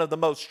one of the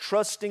most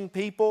trusting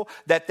people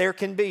that there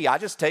can be.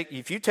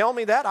 If you tell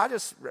me that, I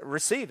just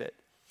receive it.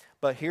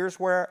 But here's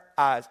where,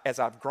 as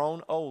I've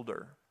grown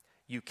older,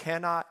 you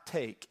cannot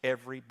take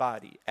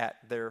everybody at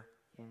their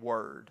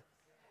word.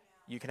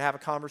 You can have a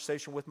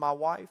conversation with my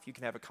wife. You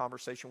can have a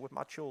conversation with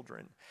my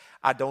children.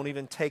 I don't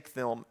even take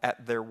them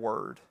at their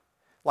word.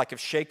 Like if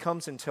Shay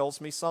comes and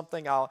tells me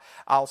something,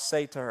 I'll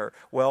say to her,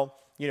 well,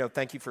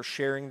 thank you for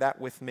sharing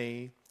that with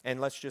me. And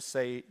let's just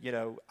say,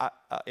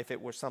 if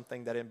it was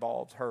something that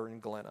involved her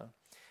and Glenna.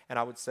 And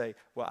I would say,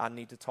 well, I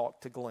need to talk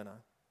to Glenna.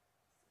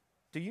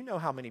 Do you know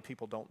how many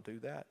people don't do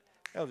that?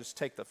 They'll just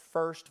take the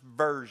first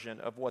version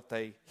of what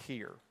they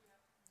hear.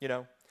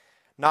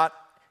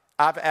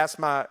 I've asked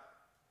my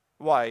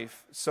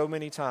wife so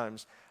many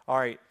times, all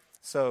right,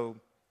 so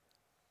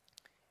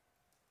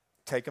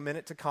take a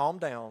minute to calm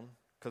down,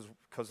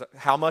 because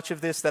how much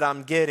of this that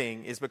I'm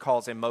getting is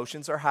because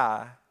emotions are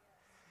high.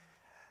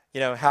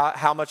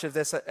 How much of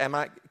this am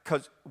I,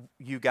 because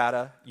you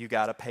gotta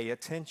pay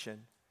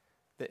attention.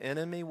 The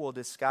enemy will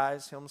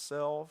disguise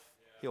himself.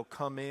 He'll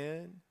come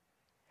in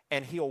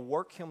and he'll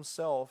work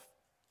himself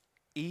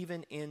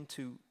even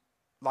into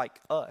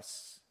like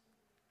us.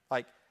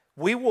 Like,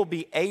 we will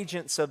be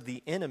agents of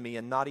the enemy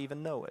and not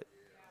even know it.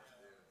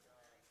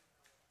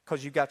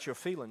 Because you got your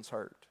feelings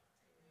hurt.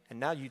 And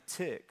now you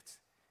ticked.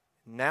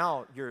 And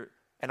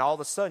all of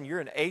a sudden you're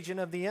an agent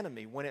of the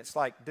enemy, when it's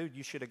like, dude,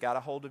 you should have got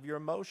a hold of your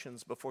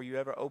emotions before you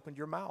ever opened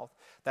your mouth.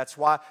 That's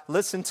why,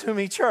 listen to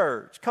me,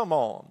 church. Come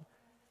on.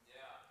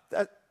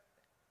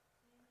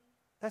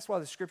 That's why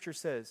the scripture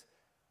says,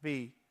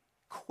 be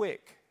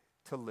quick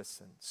to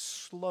listen,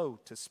 slow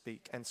to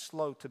speak, and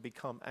slow to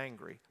become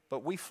angry.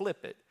 But we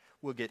flip it.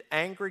 We'll get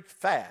angry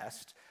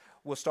fast,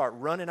 we'll start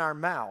running our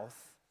mouth,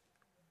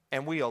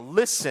 and we'll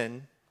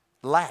listen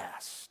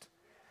last.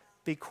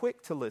 Be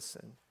quick to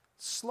listen,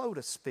 slow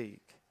to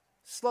speak,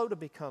 slow to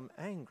become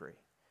angry.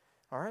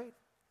 All right?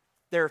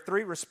 There are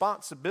 3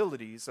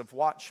 responsibilities of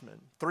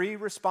watchmen. 3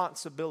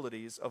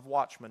 responsibilities of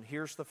watchmen.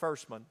 Here's the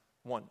first one.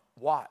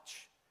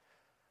 Watch.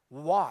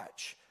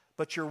 Watch.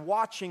 But you're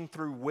watching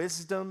through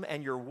wisdom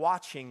and you're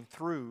watching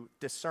through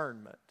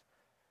discernment.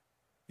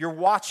 You're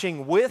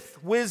watching with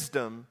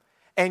wisdom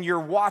and you're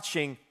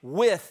watching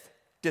with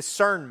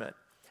discernment,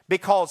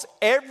 because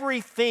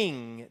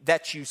everything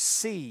that you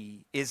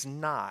see is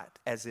not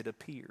as it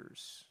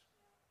appears.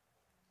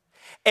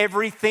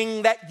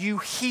 Everything that you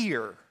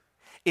hear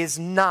is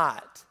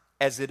not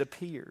as it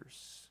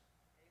appears.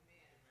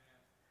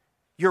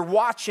 You're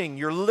watching,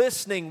 you're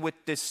listening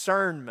with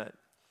discernment.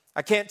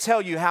 I can't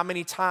tell you how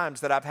many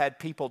times that I've had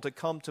people to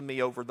come to me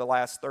over the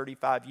last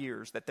 35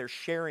 years that they're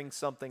sharing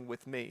something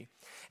with me.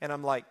 And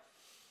I'm like,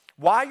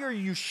 why are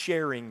you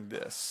sharing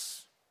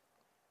this?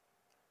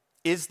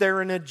 Is there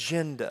an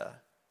agenda?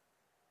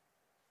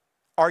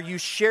 Are you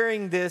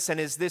sharing this, and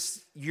is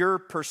this your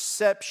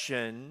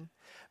perception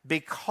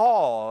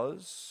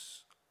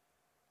because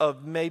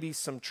of maybe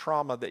some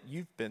trauma that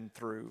you've been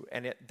through,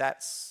 and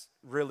that's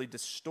really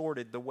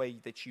distorted the way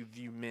that you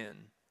view men,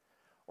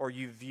 or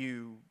you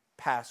view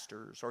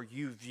pastors, or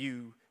you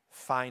view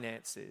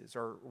finances,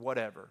 or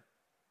whatever?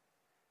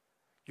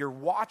 You're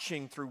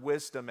watching through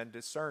wisdom and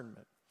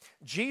discernment.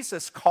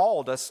 Jesus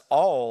called us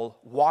all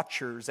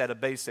watchers at a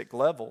basic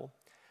level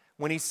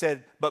when he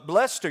said, but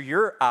blessed are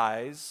your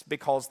eyes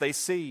because they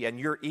see, and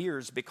your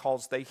ears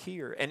because they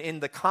hear. And in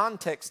the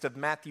context of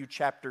Matthew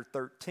chapter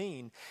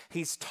 13,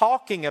 he's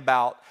talking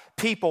about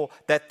people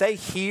that they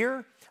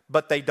hear,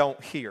 but they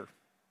don't hear.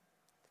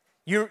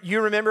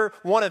 You remember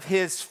one of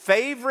his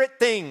favorite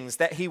things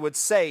that he would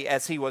say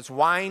as he was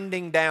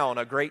winding down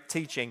a great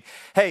teaching.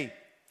 Hey,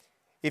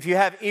 if you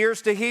have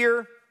ears to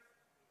hear,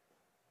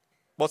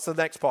 what's the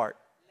next part?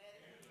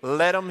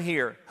 Let them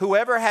hear.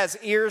 Whoever has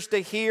ears to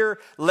hear,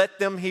 let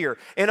them hear.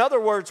 In other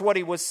words, what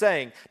he was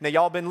saying, now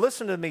y'all been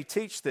listening to me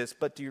teach this,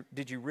 but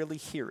did you really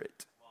hear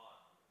it?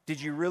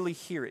 Did you really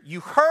hear it?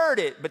 You heard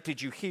it, but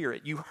did you hear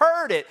it? You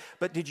heard it,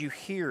 but did you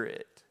hear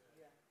it?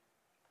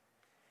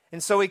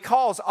 And so he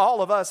calls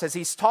all of us, as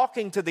he's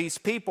talking to these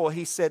people,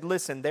 he said,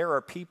 listen, there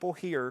are people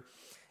here,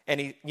 and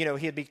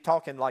he'd be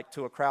talking like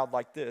to a crowd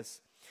like this.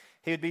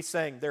 He would be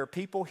saying, there are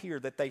people here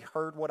that they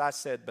heard what I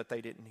said, but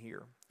they didn't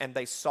hear. And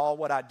they saw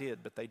what I did,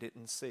 but they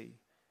didn't see.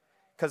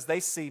 Because they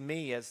see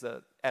me as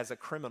a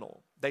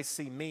criminal. They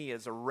see me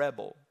as a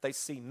rebel. They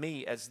see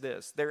me as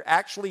this. They're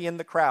actually in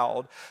the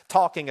crowd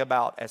talking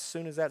about, as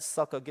soon as that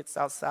sucker gets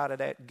outside of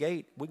that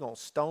gate, we're going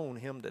to stone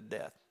him to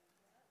death.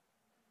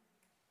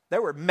 They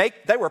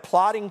were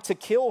plotting to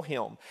kill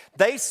him.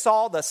 They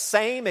saw the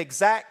same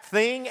exact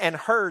thing and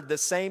heard the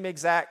same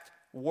exact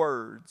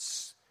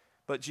words.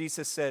 But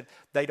Jesus said,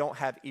 they don't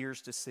have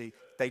ears to see.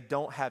 They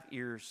don't have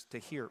ears to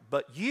hear.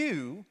 But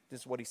you,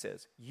 this is what he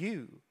says,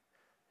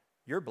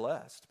 you're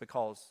blessed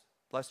because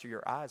Blessed are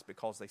your eyes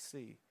because they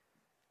see,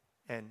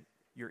 and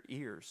your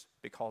ears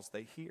because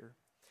they hear.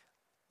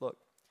 Look,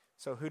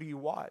 so who do you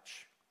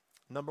watch?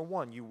 Number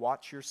one, you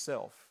watch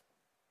yourself.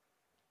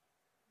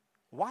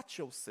 Watch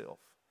yourself.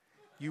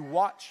 You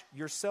watch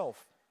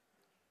yourself.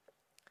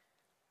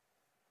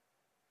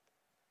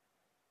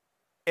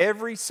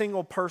 Every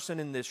single person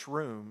in this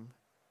room,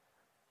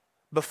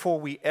 before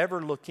we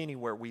ever look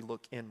anywhere, we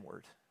look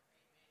inward.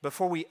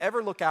 Before we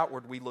ever look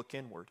outward, we look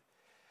inward.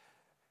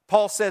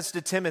 Paul says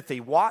to Timothy,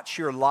 watch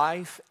your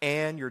life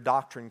and your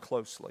doctrine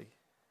closely.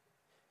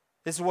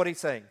 This is what he's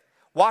saying.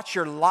 Watch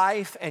your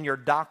life and your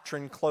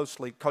doctrine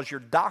closely, because your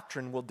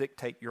doctrine will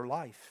dictate your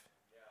life.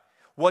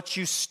 What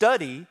you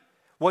study,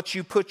 what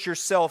you put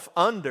yourself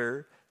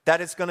under,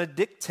 that is going to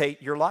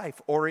dictate your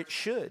life, or it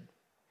should.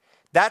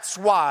 That's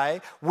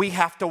why we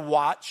have to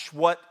watch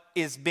what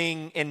is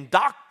being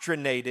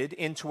indoctrinated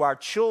into our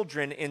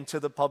children into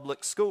the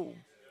public school.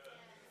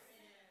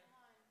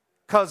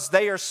 Because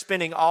they are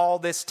spending all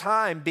this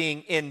time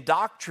being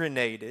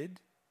indoctrinated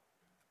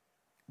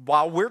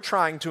while we're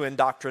trying to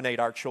indoctrinate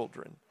our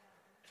children.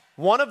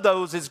 One of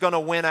those is going to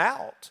win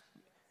out.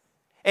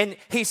 And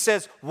he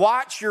says,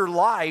 watch your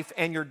life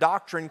and your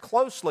doctrine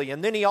closely.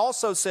 And then he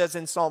also says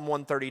in Psalm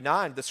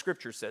 139, the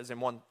scripture says in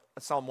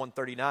Psalm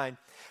 139,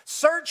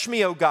 search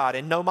me, O God,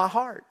 and know my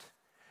heart.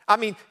 I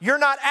mean, you're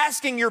not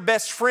asking your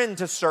best friend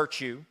to search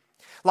you.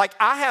 Like,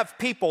 I have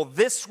people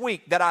this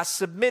week that I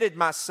submitted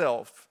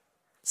myself.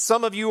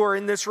 Some of you are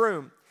in this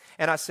room.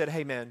 And I said,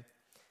 hey man,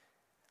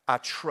 I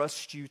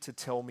trust you to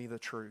tell me the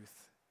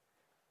truth.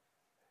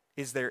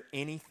 Is there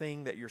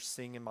anything that you're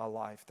seeing in my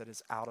life that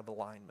is out of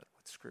alignment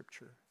with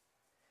Scripture?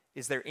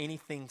 Is there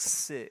anything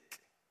sick,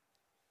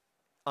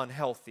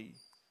 unhealthy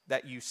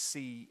that you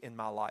see in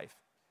my life?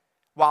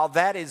 While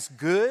that is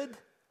good,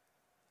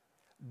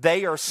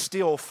 they are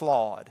still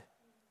flawed.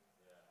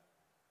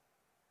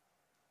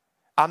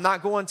 I'm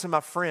not going to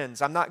my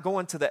friends. I'm not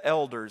going to the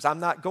elders.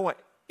 I'm not going,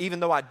 even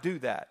though I do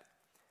that.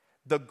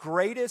 The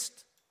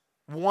greatest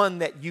one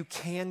that you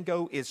can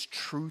go is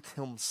Truth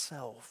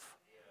himself.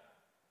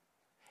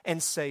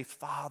 And say,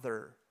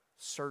 Father,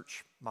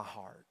 search my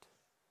heart.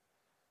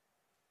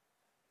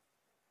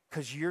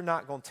 Because you're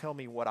not going to tell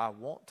me what I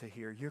want to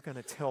hear. You're going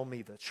to tell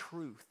me the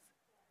truth.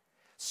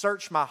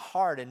 Search my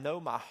heart and know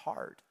my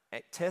heart.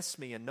 Test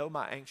me and know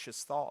my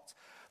anxious thoughts.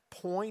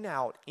 Point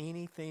out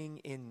anything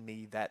in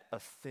me that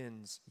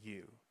offends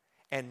you.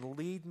 And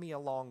lead me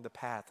along the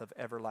path of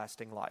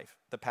everlasting life,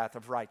 the path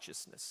of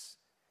righteousness.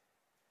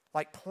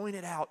 Like, point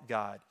it out,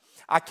 God.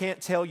 I can't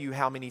tell you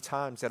how many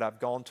times that I've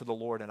gone to the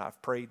Lord and I've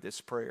prayed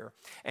this prayer,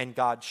 and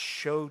God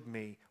showed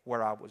me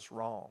where I was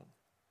wrong.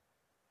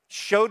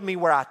 Showed me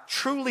where I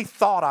truly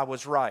thought I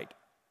was right,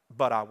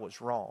 but I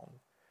was wrong.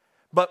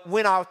 But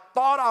when I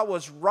thought I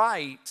was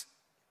right,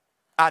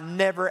 I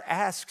never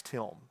asked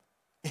him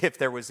if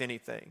there was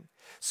anything.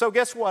 So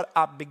guess what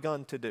I've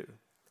begun to do?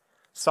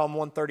 Psalm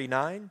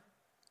 139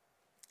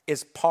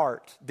 is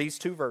part, these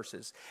two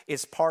verses,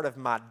 is part of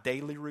my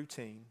daily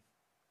routine.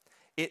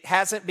 It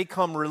hasn't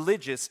become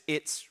religious.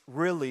 It's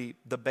really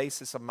the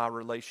basis of my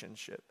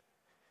relationship.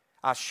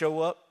 I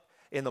show up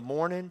in the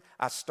morning.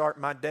 I start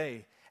my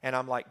day. And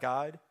I'm like,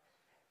 God,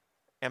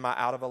 am I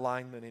out of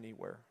alignment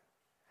anywhere?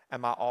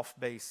 Am I off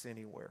base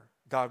anywhere?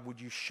 God, would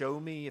you show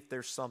me if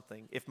there's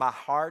something? If my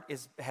heart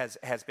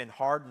has been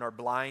hardened or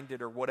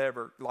blinded or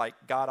whatever, like,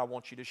 God, I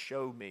want you to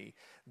show me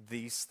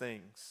these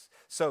things.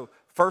 So,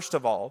 first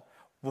of all,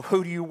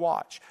 who do you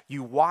watch?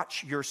 You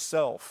watch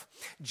yourself.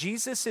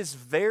 Jesus is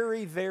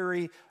very,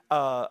 very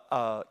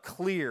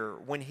clear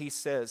when he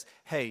says,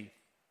 hey,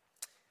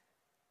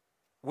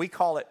 we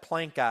call it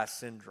plank eye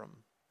syndrome.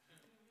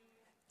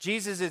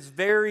 Jesus is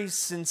very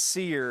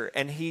sincere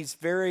and he's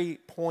very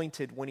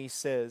pointed when he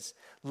says,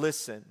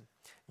 listen,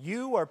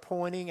 you are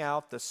pointing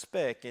out the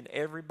speck in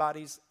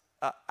everybody's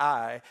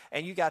eye,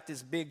 and you got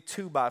this big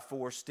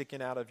 2x4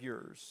 sticking out of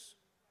yours.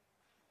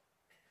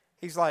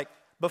 He's like,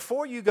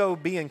 before you go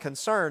being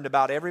concerned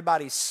about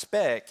everybody's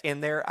speck in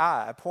their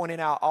eye,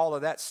 pointing out all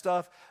of that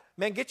stuff,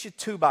 man, get your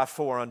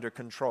 2x4 under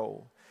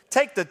control.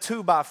 Take the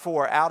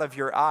 2x4 out of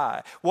your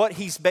eye. What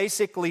he's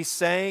basically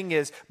saying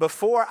is,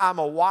 before I'm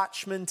a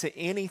watchman to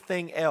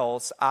anything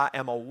else, I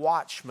am a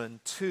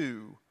watchman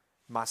to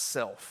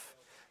myself.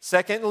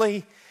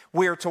 Secondly,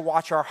 we're to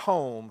watch our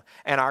home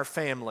and our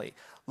family.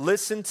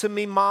 Listen to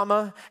me,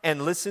 mama,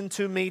 and listen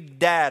to me,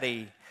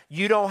 daddy.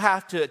 You don't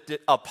have to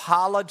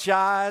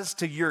apologize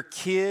to your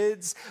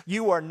kids.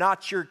 You are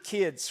not your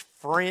kids'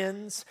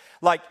 friends.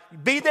 Like,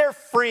 be their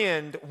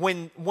friend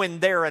when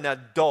they're an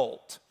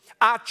adult.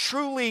 I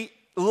truly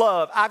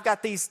love, I've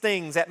got these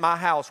things at my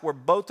house where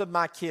both of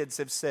my kids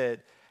have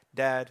said,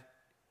 Dad,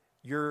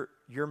 you're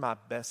my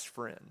best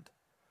friend.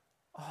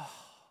 Oh,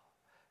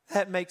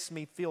 that makes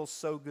me feel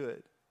so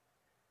good.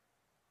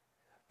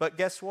 But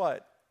guess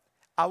what?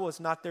 I was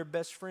not their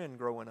best friend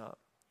growing up.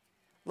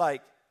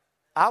 Like,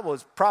 I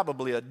was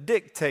probably a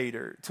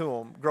dictator to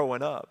them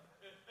growing up.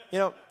 You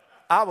know,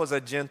 I was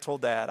a gentle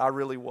dad. I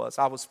really was.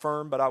 I was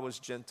firm, but I was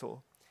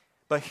gentle.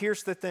 But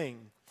here's the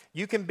thing.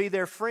 You can be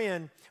their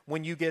friend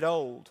when you get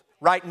old,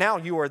 Right now,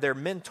 you are their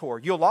mentor.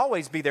 You'll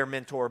always be their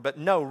mentor, but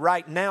no,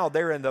 right now,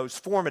 they're in those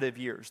formative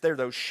years. They're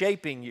those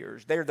shaping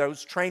years. They're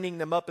those training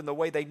them up in the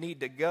way they need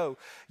to go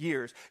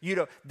years. You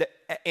know,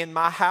 in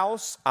my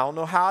house, I don't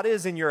know how it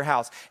is in your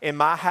house. In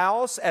my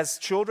house, as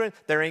children,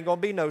 there ain't going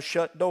to be no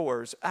shut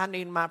doors. I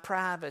need my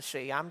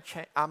privacy.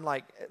 I'm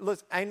like,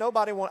 look, ain't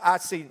nobody I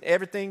see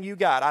everything you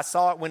got. I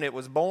saw it when it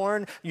was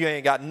born. You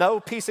ain't got no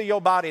piece of your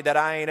body that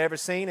I ain't ever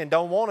seen and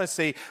don't want to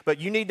see, but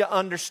you need to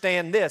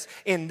understand this.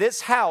 In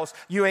this house,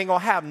 you ain't going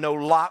to have no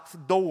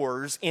locked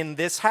doors in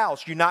this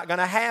house. You're not going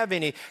to have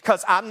any,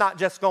 because I'm not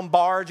just going to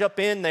barge up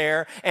in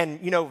there and,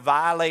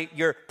 violate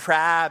your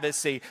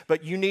privacy.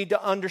 But you need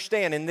to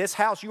understand, in this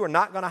house, you are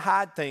not going to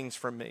hide things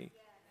from me.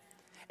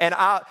 And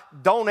I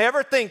don't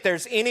ever think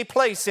there's any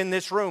place in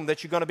this room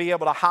that you're going to be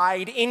able to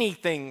hide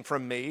anything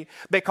from me,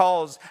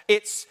 because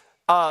it's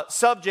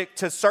subject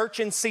to search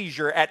and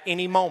seizure at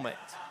any moment.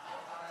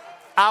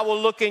 I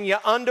will look in your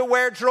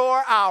underwear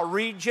drawer. I'll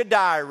read your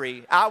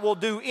diary. I will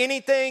do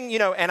anything,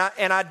 and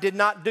I did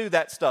not do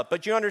that stuff.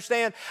 But you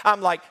understand?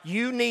 I'm like,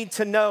 you need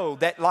to know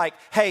that, like,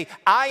 hey,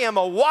 I am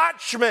a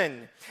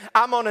watchman.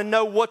 I'm going to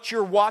know what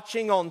you're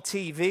watching on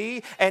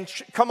TV. And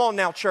come on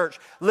now, church.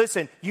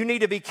 Listen, you need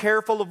to be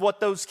careful of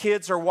what those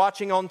kids are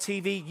watching on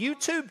TV.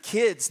 YouTube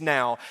Kids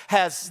now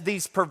has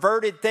these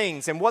perverted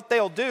things. And what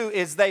they'll do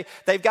is they've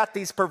got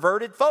these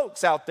perverted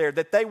folks out there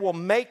that they will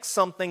make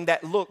something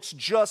that looks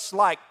just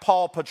like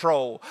Paw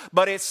Patrol.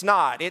 But it's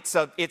not. It's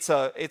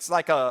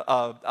like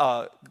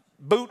a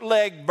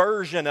bootleg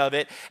version of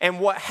it.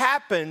 And what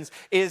happens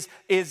is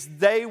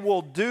they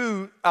will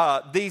do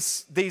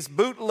these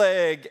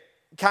bootleg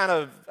kind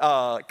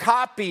of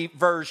copy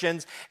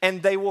versions,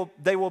 and they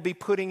will be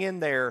putting in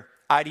there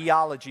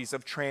ideologies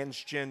of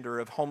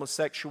transgender, of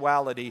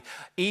homosexuality,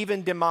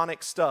 even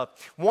demonic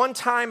stuff. One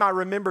time I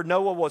remember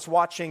Noah was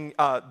watching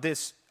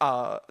this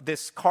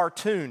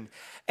cartoon,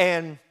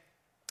 and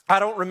I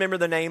don't remember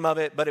the name of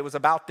it, but it was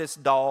about this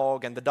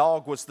dog, and the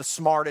dog was the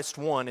smartest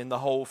one in the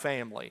whole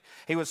family.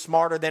 He was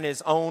smarter than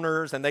his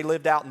owners, and they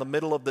lived out in the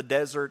middle of the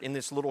desert in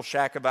this little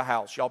shack of a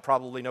house. Y'all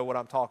probably know what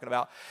I'm talking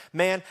about.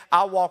 Man,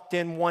 I walked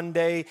in one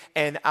day,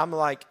 and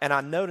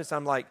I noticed,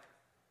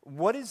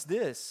 what is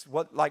this?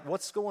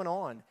 What's going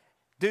on?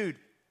 Dude,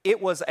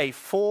 it was a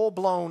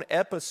full-blown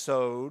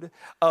episode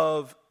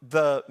of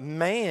the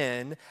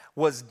man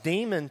was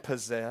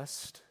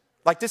demon-possessed.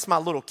 Like, this is my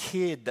little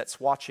kid that's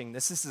watching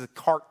this. This is a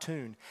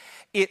cartoon.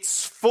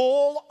 It's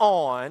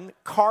full-on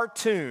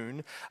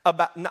cartoon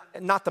about,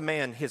 not the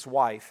man, his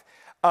wife.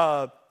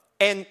 And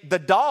the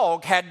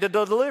dog had to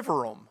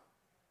deliver them.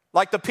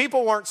 Like, the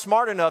people weren't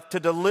smart enough to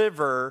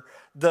deliver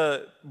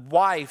the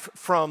wife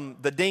from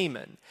the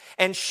demon.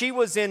 And she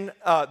was in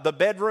the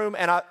bedroom,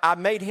 and I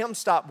made him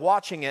stop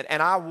watching it,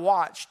 and I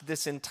watched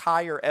this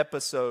entire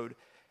episode.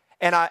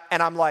 And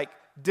I'm like,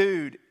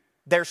 dude,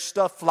 there's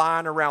stuff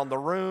flying around the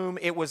room.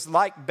 It was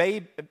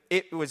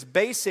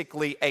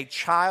basically a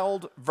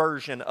child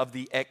version of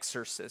The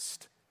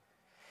Exorcist.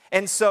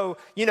 And so,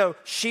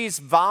 she's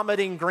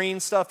vomiting green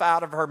stuff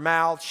out of her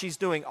mouth. She's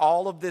doing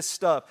all of this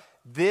stuff.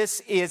 This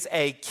is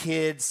a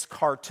kid's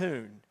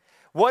cartoon.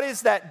 What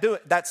is that doing?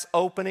 That's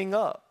opening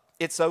up.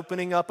 It's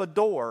opening up a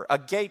door, a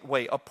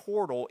gateway, a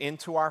portal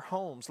into our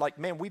homes. Like,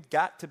 man, we've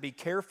got to be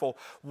careful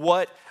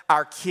what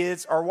our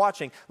kids are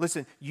watching.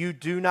 Listen, you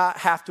do not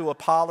have to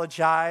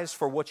apologize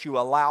for what you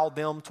allow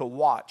them to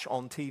watch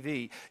on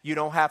TV. You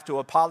don't have to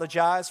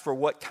apologize for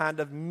what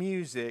kind of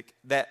music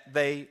that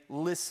they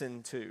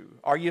listen to.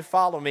 Are you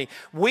following me?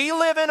 We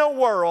live in a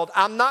world,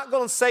 I'm not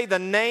going to say the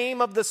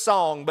name of the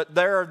song, but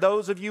there are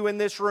those of you in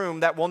this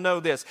room that will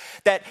know this,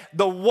 that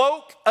the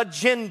woke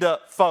agenda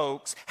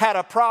folks had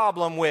a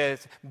problem with,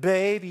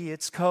 baby,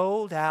 it's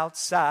cold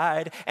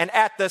outside. And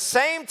at the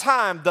same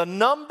time, the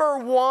number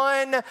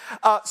one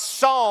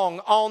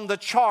song on the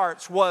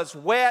charts was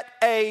Wet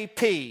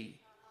AP.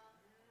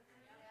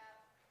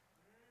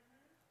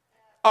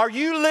 Are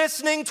you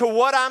listening to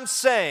what I'm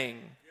saying?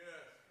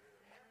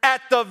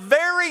 At the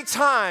very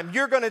time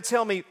you're going to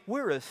tell me,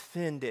 we're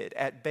offended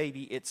at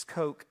baby, it's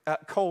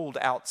cold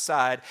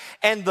outside.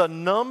 And the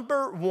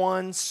number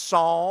one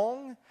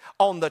song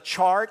on the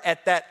chart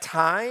at that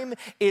time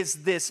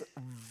is this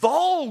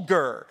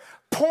vulgar,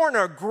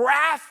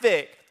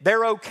 pornographic.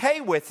 They're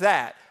okay with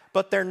that.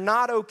 But they're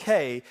not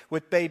okay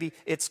with baby,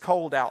 it's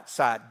cold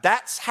outside.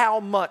 That's how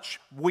much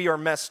we are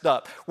messed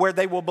up, where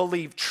they will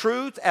believe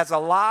truth as a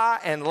lie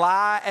and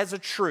lie as a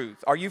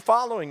truth. Are you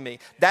following me?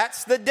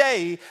 That's the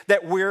day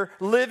that we're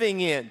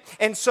living in.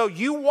 And so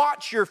you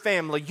watch your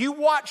family. You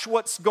watch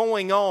what's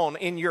going on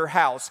in your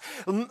house.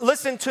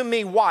 Listen to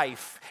me,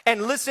 wife.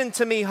 And listen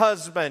to me,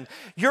 husband.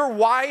 Your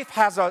wife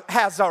has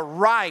a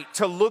right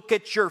to look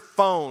at your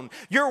phone.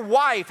 Your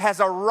wife has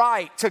a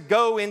right to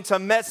go into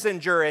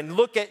Messenger and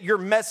look at your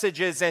messages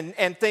messages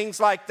and things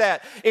like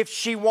that, if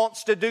she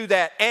wants to do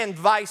that, and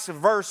vice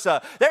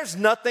versa. There's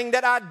nothing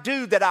that I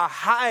do that I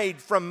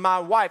hide from my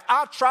wife.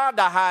 I tried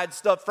to hide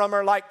stuff from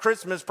her like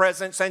Christmas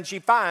presents, and she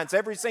finds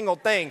every single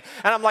thing.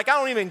 And I'm like, I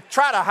don't even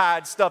try to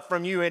hide stuff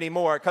from you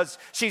anymore, because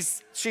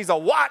she's a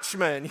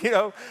watchman,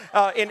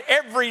 in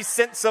every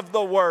sense of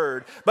the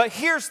word. But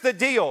here's the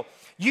deal.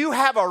 You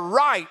have a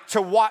right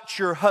to watch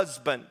your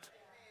husband.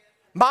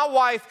 My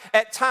wife,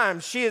 at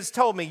times, she has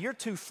told me, you're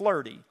too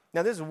flirty.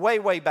 Now, this is way,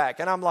 way back.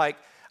 And I'm like,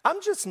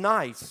 I'm just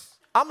nice.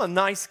 I'm a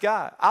nice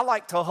guy. I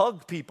like to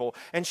hug people.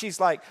 And she's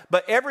like,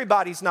 but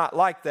everybody's not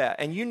like that.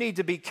 And you need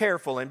to be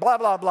careful and blah,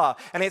 blah, blah.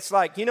 And it's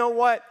like, you know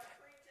what?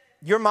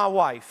 You're my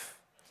wife.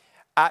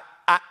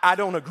 I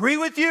don't agree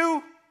with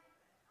you,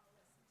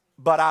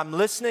 but I'm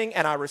listening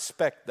and I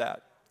respect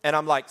that. And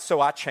I'm like, so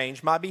I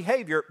changed my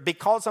behavior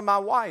because of my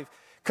wife.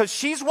 Because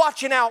she's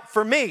watching out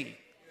for me.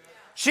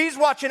 She's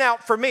watching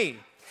out for me.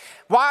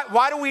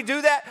 Why do we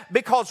do that?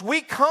 Because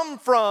we come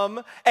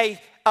from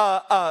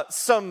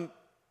some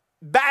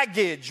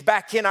baggage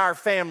back in our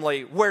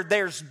family where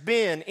there's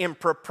been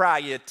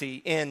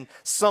impropriety in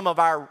some of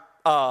our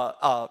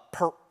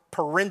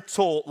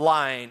parental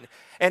line.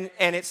 And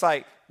it's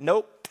like,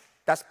 nope,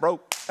 that's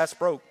broke, that's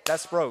broke,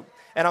 that's broke.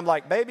 And I'm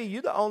like, baby,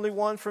 you're the only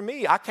one for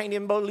me. I can't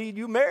even believe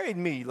you married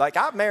me. Like,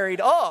 I married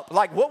up.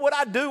 Like, what would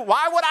I do?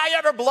 Why would I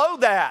ever blow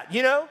that,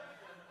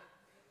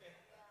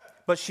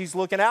 But she's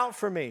looking out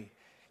for me.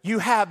 You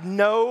have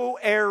no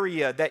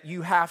area that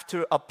you have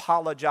to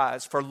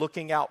apologize for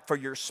looking out for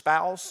your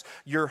spouse,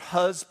 your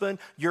husband,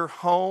 your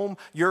home,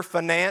 your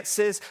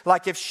finances.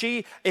 Like if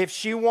she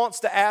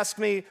wants to ask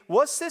me,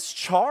 what's this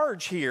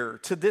charge here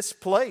to this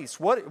place?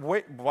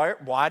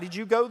 Why did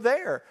you go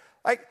there?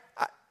 Like,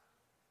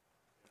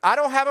 I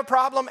don't have a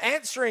problem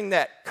answering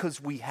that, because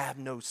we have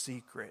no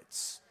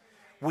secrets.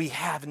 We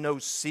have no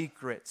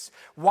secrets.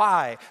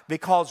 Why?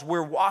 Because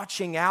we're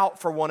watching out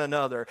for one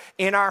another.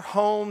 In our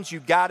homes,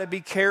 you've got to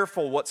be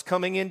careful what's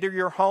coming into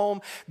your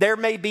home. There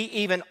may be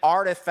even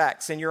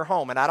artifacts in your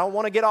home. And I don't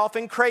want to get off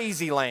in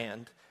crazy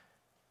land.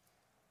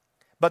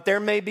 But there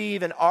may be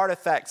even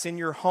artifacts in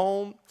your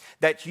home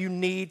that you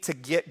need to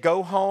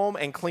go home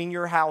and clean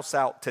your house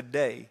out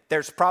today.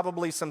 There's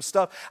probably some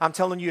stuff. I'm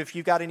telling you, if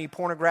you got any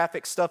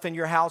pornographic stuff in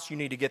your house, you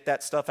need to get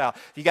that stuff out.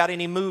 If you got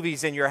any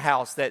movies in your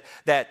house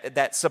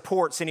that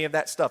supports any of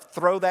that stuff,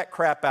 throw that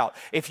crap out.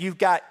 If you've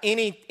got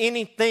any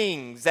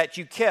things that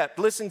you kept,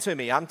 listen to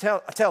me. I'm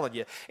telling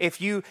you, if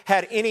you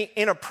had any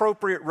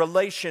inappropriate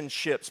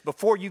relationships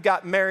before you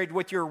got married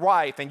with your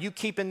wife and you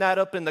keeping that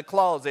up in the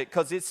closet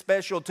because it's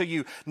special to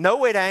you,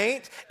 no, it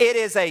ain't. It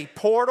is a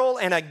portal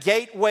and a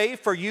gateway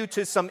for you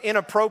to some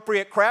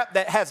inappropriate crap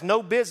that has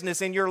no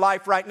business in your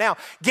life right now.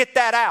 Get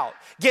that out.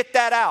 Get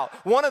that out.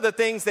 One of the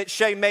things that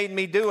Shay made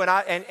me do, and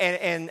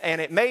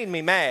it made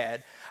me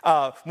mad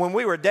when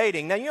we were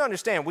dating. Now, you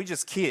understand, we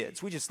just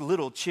kids. We just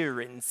little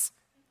childrens.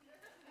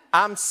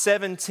 I'm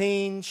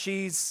 17,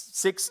 she's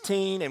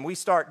 16, and we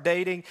start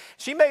dating.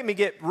 She made me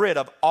get rid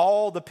of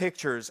all the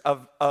pictures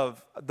of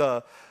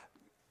the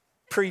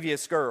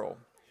previous girl.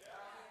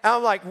 And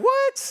I'm like,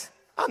 what?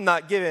 I'm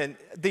not giving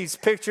these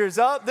pictures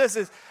up.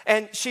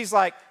 And she's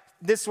like,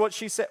 this is what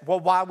she said. Well,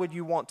 why would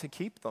you want to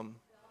keep them?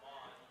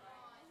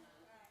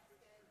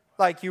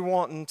 Like you're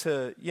wanting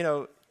to,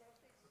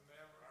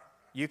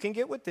 you can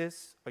get with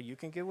this or you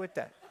can get with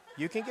that.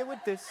 You can get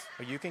with this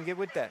or you can get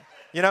with that.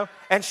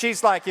 And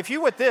she's like, if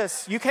you with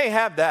this, you can't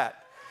have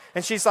that.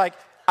 And she's like,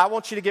 I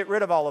want you to get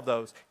rid of all of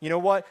those. You know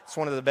what? It's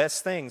one of the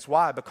best things.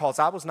 Why? Because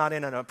I was not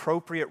in an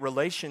appropriate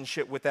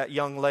relationship with that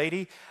young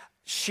lady.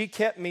 She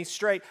kept me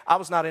straight. I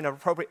was not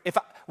inappropriate.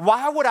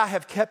 Why would I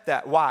have kept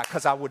that? Why?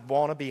 Because I would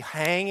want to be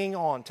hanging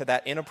on to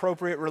that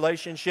inappropriate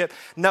relationship.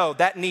 No,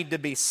 that need to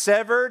be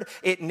severed.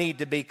 It need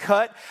to be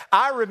cut.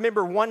 I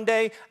remember one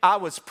day I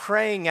was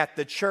praying at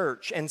the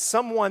church, and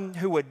someone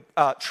who would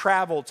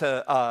travel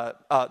to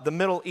the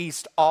Middle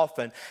East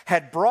often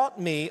had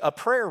brought me a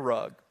prayer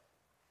rug.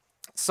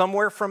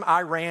 Somewhere from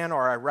Iran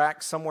or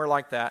Iraq, somewhere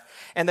like that.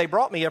 And they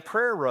brought me a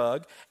prayer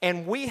rug,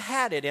 and we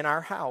had it in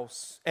our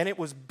house. And it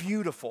was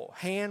beautiful,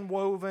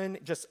 hand-woven,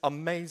 just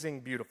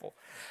amazing, beautiful.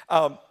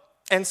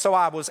 And so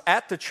I was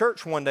at the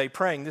church one day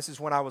praying. This is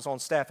when I was on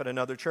staff at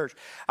another church.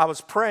 I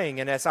was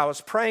praying, and as I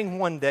was praying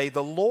one day,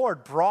 the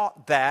Lord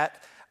brought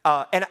that,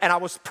 and I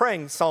was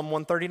praying Psalm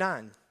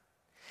 139.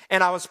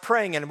 And I was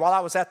praying, and while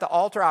I was at the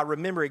altar, I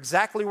remember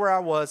exactly where I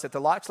was at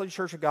the Loxley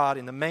Church of God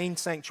in the main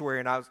sanctuary.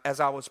 And as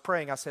I was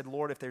praying, I said,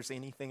 Lord, if there's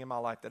anything in my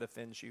life that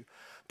offends you,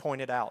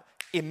 point it out.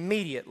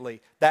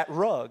 Immediately, that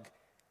rug.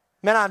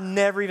 Man, I've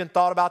never even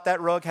thought about that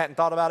rug, hadn't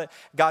thought about it.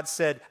 God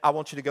said, I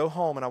want you to go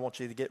home, and I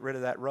want you to get rid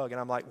of that rug. And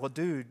I'm like, well,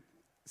 dude,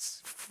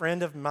 a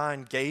friend of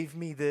mine gave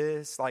me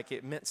this. Like,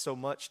 it meant so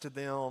much to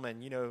them,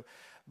 and,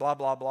 blah,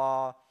 blah,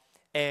 blah.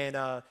 And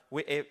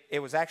it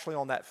was actually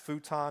on that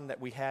futon that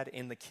we had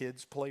in the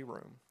kids'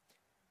 playroom.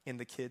 In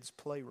the kids'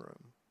 playroom.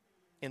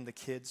 In the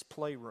kids'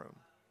 playroom.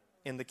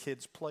 In the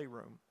kids'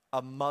 playroom.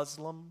 A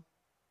Muslim,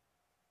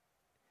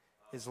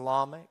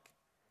 Islamic,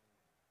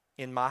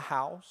 in my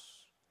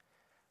house,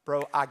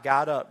 Bro, I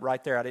got up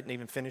right there. I didn't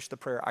even finish the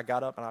prayer. I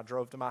got up and I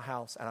drove to my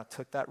house and I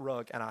took that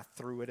rug and I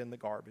threw it in the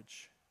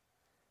garbage.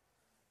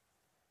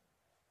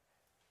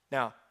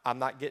 Now, I'm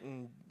not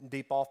getting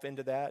deep off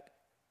into that,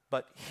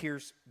 but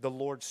the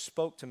Lord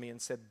spoke to me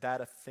and said, that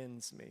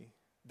offends me.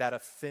 That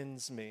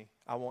offends me.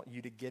 I want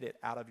you to get it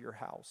out of your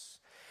house.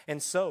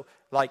 And so,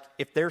 like,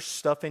 if there's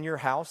stuff in your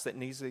house that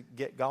needs to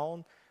get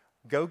gone,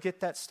 go get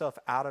that stuff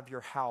out of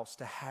your house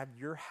to have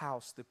your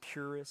house the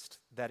purest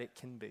that it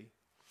can be.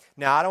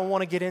 Now, I don't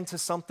want to get into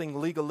something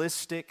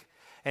legalistic,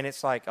 and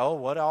it's like, oh,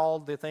 what all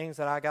the things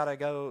that I got to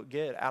go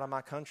get out of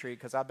my country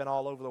because I've been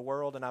all over the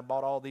world and I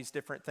bought all these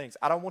different things.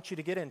 I don't want you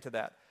to get into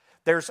that.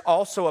 There's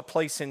also a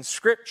place in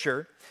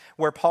Scripture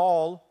where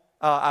Paul,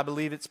 I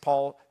believe it's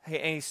Paul, and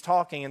he's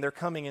talking, and they're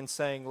coming and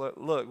saying,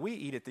 look, we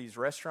eat at these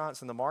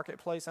restaurants in the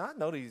marketplace, and I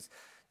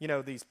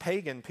know these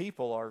pagan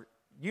people are,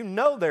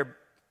 they're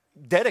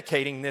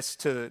dedicating this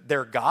to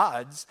their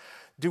gods.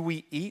 Do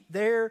we eat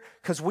there?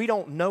 Because we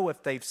don't know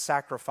if they've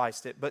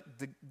sacrificed it, but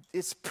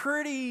it's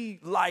pretty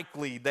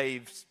likely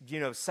they've,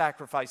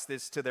 sacrificed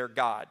this to their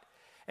God.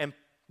 And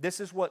this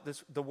is what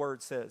the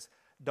word says.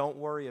 Don't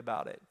worry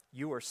about it.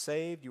 You are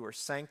saved, you are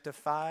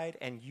sanctified,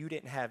 and you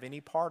didn't have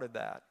any part of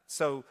that.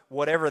 So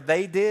whatever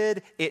they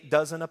did, it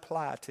doesn't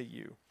apply to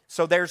you.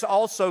 So there's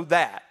also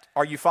that.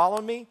 Are you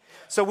following me?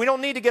 So we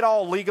don't need to get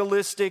all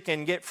legalistic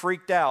and get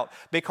freaked out,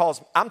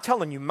 because I'm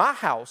telling you, my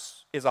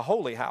house is a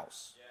holy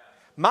house.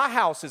 My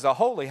house is a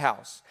holy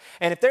house.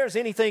 And if there's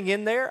anything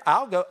in there,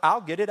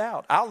 I'll get it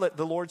out. I'll let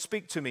the Lord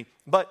speak to me.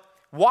 But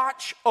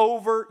watch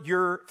over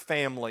your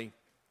family.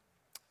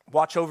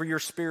 Watch over your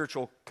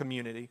spiritual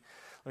community.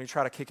 Let me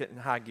try to kick it in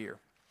high gear.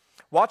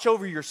 Watch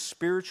over your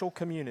spiritual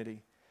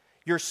community.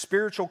 Your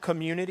spiritual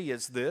community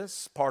is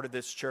this, part of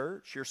this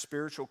church. Your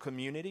spiritual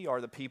community are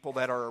the people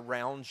that are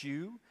around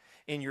you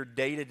in your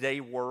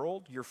day-to-day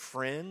world, your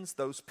friends,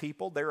 those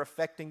people. They're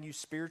affecting you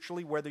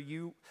spiritually, whether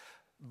you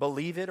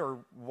believe it or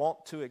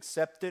want to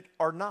accept it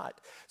or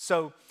not.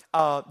 So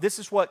this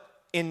is what,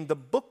 in the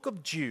book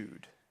of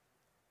Jude,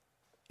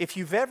 if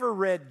you've ever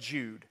read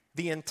Jude,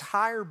 the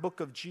entire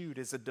book of Jude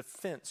is a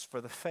defense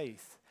for the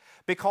faith.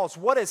 Because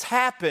what has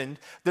happened,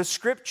 the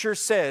scripture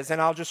says, and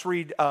I'll just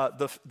read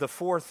the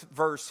fourth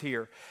verse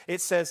here.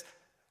 It says,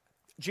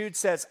 Jude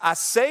says, I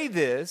say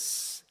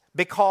this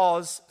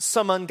because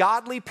some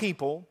ungodly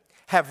people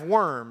have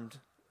wormed,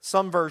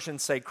 some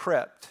versions say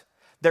crept,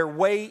 their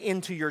way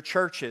into your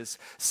churches,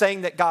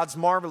 saying that God's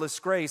marvelous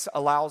grace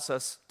allows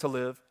us to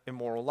live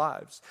immoral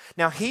lives.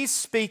 Now, he's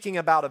speaking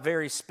about a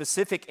very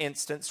specific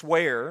instance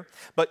where,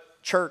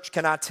 but church,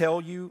 can I tell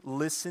you,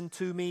 listen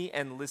to me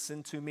and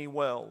listen to me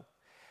well.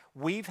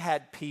 We've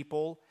had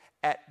people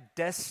at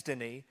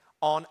Destiny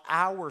on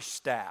our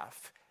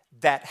staff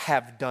that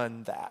have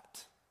done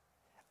that.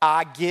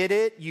 I get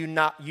it. You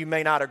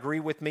may not agree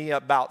with me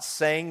about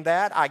saying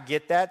that. I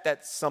get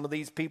that some of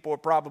these people are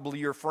probably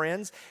your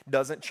friends.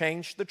 Doesn't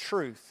change the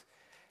truth.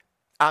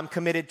 I'm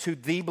committed to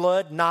the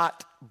blood,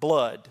 not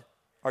blood.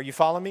 Are you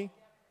following me?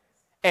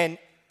 And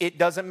it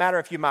doesn't matter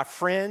if you're my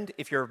friend,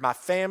 if you're my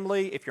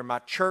family, if you're my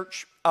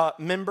church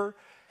member.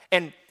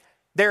 And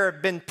there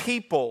have been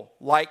people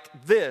like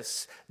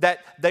this that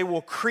they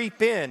will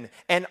creep in,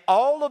 and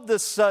all of the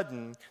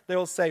sudden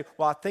they'll say,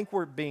 well, I think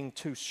we're being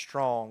too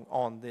strong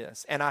on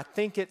this, and I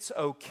think it's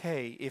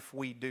okay if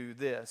we do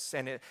this.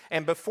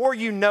 And before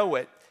you know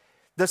it,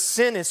 the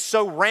sin is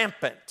so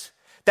rampant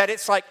that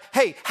it's like,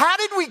 hey, how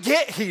did we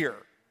get here?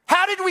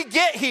 How did we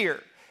get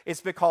here? It's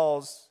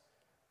because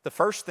the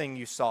first thing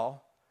you saw,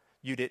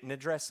 you didn't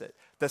address it.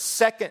 The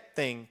second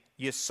thing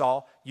you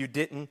saw, you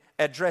didn't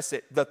address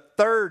it. The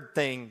third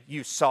thing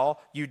you saw,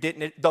 you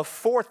didn't. The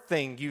fourth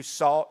thing you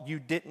saw, you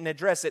didn't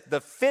address it.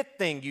 The fifth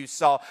thing you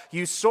saw,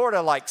 you sort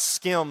of like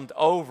skimmed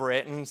over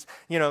it and,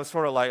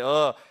 sort of like,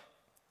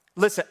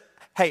 Listen,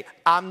 hey,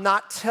 I'm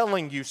not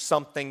telling you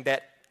something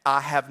that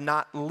I have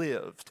not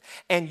lived.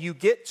 And you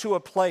get to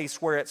a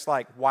place where it's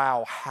like,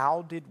 wow,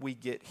 how did we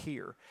get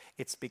here?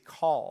 It's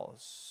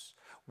because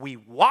we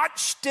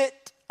watched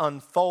it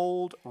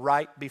unfold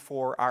right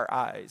before our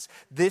eyes.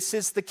 This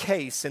is the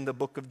case in the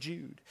book of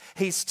Jude.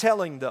 He's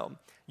telling them,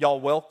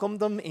 y'all welcome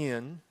them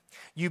in.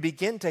 You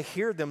begin to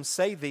hear them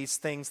say these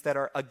things that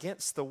are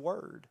against the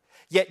word,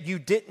 yet you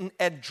didn't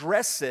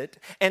address it.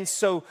 And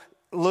so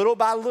little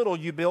by little,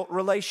 you built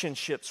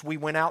relationships. We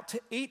went out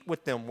to eat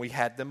with them. We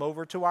had them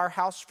over to our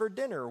house for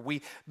dinner.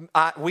 We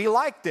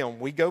like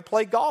them. We go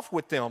play golf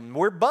with them.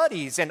 We're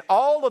buddies. And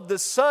all of the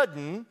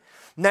sudden,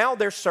 now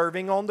they're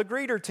serving on the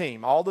greeter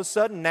team. All of a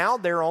sudden, now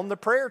they're on the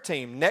prayer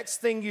team. Next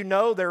thing you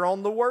know, they're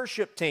on the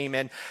worship team.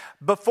 And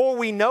before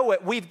we know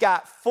it, we've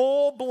got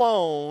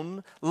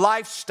full-blown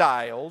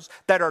lifestyles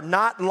that are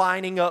not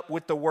lining up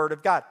with the Word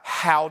of God.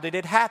 How did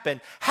it happen?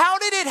 How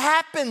did it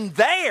happen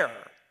there?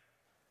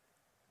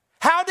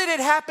 How did it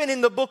happen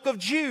in the book of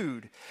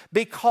Jude?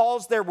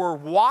 Because there were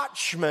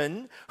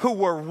watchmen who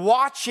were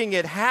watching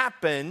it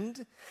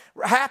happen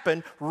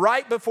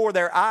right before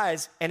their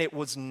eyes, and it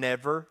was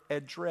never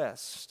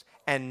addressed.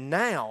 And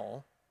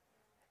now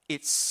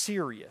it's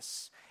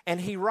serious.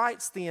 And he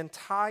writes the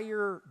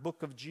entire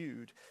book of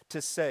Jude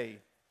to say,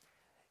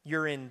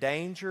 you're in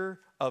danger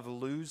of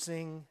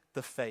losing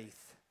the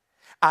faith.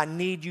 I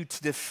need you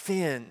to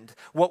defend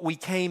what we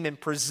came and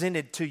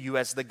presented to you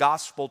as the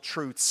gospel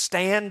truth.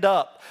 Stand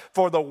up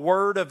for the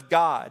word of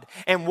God.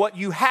 And what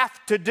you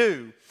have to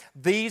do,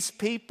 these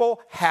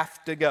people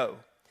have to go.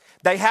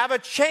 They have a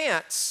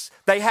chance,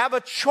 they have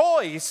a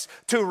choice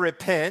to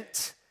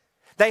repent.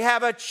 They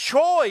have a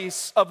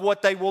choice of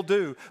what they will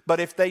do. But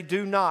if they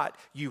do not,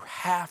 you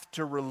have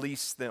to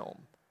release them.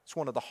 It's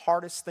one of the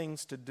hardest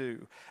things to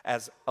do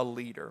as a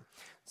leader.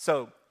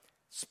 So,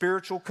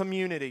 spiritual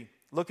community.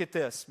 Look at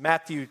this.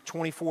 Matthew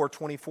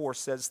 24:24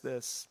 says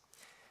this.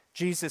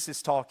 Jesus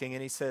is talking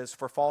and he says,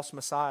 for false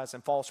messiahs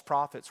and false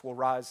prophets will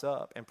rise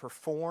up and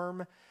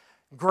perform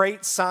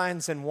great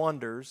signs and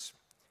wonders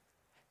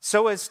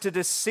so as to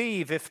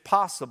deceive, if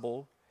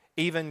possible,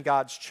 even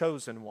God's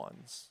chosen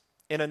ones.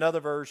 In another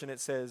version, it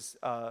says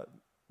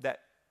that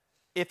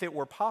if it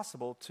were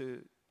possible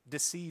to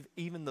deceive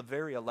even the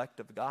very elect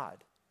of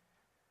God.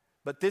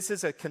 But this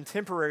is a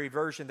contemporary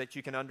version that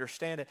you can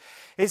understand it.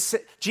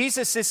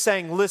 Jesus is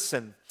saying,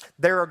 listen,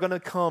 there are going to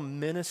come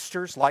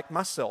ministers like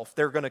myself.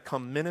 There are going to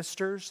come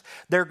ministers.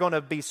 They're going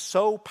to be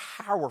so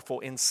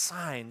powerful in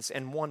signs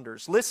and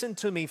wonders. Listen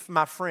to me,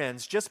 my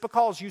friends. Just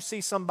because you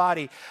see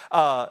somebody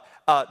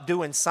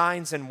doing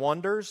signs and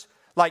wonders,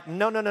 like,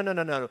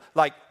 no.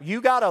 Like,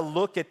 you got to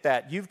look at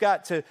that.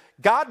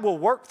 God will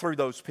work through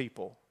those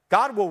people.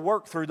 God will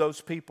work through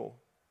those people.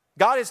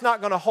 God is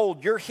not going to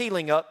hold your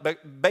healing up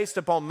based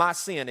upon my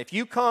sin. If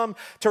you come,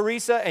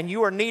 Teresa, and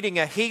you are needing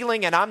a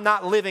healing and I'm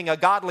not living a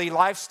godly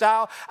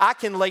lifestyle, I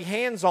can lay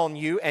hands on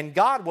you and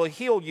God will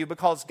heal you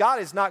because God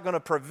is not going to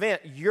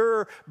prevent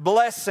your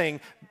blessing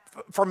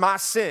for my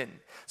sin.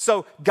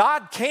 So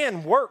God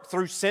can work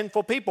through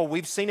sinful people.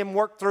 We've seen him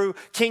work through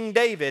King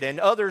David and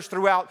others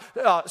throughout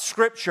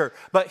Scripture.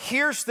 But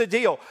here's the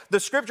deal. The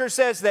Scripture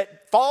says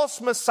that false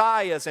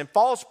messiahs and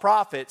false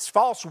prophets,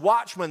 false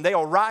watchmen,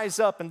 they'll rise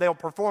up and they'll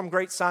perform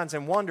great signs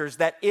and wonders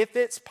that if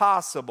it's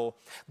possible,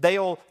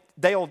 they'll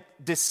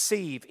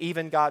deceive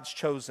even God's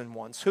chosen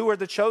ones. Who are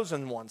the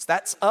chosen ones?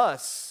 That's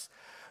us.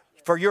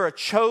 For you're a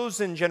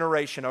chosen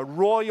generation, a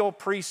royal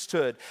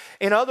priesthood.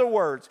 In other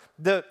words,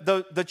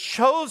 the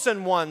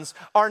chosen ones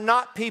are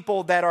not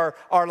people that are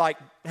like,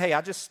 hey,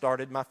 I just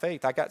started my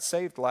faith. I got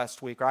saved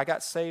last week or I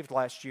got saved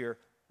last year.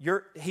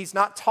 He's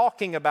not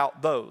talking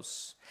about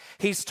those.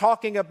 He's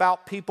talking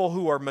about people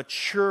who are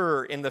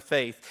mature in the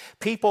faith,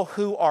 people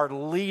who are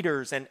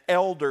leaders and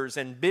elders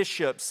and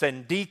bishops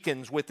and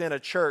deacons within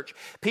a church,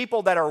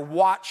 people that are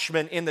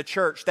watchmen in the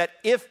church, that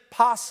if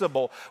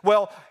possible,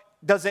 well,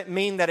 does it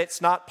mean that it's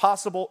not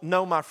possible?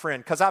 No, my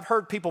friend, because I've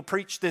heard people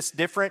preach this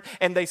different,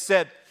 and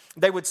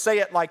they would say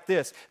it like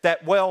this,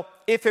 that, well,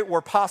 if it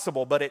were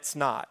possible, but it's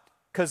not,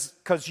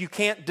 because you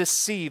can't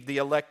deceive the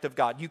elect of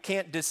God. You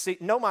can't deceive.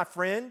 No, my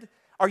friend,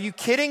 are you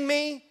kidding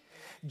me?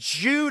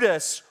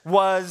 Judas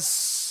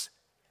was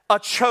a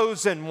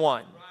chosen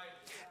one.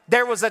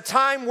 There was a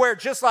time where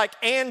just like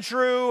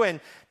Andrew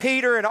and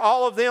Peter and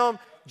all of them,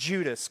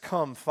 Judas,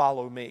 come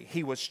follow me.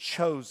 He was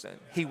chosen.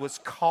 He was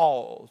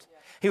called.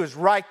 He was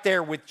right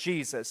there with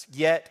Jesus,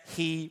 yet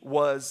he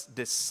was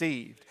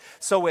deceived.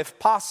 So if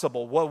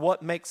possible, well,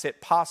 what makes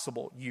it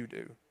possible? You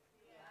do.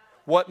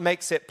 What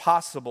makes it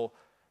possible?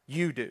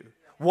 You do.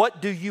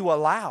 What do you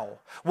allow?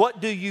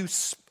 What do you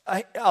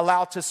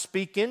allow to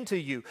speak into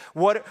you?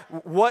 What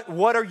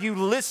are you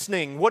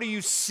listening? What are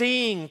you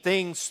seeing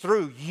things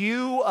through?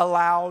 You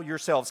allow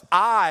yourselves.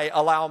 I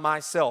allow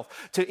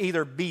myself to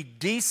either be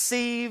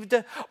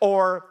deceived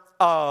or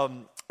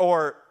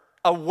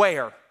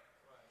aware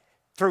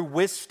through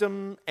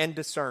wisdom and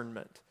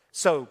discernment.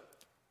 So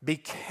be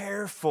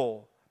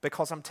careful,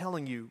 because I'm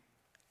telling you,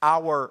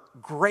 our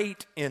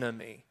great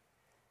enemy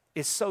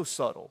is so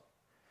subtle.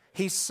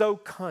 He's so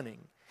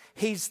cunning.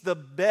 He's the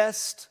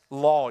best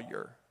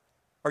lawyer.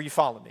 Are you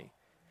following me?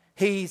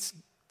 He's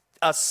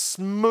a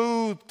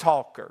smooth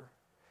talker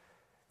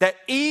that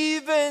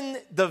even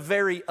the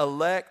very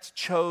elect,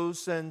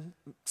 chosen,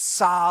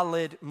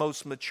 solid,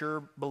 most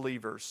mature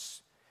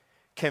believers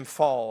can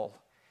fall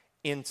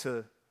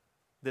into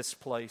this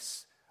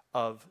place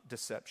of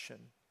deception.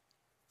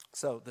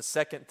 So the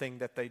second thing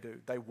that they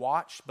do, they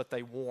watch, but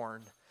they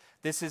warn.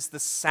 This is the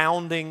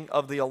sounding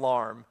of the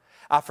alarm.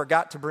 I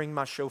forgot to bring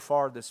my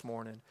shofar this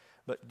morning,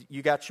 but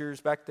you got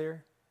yours back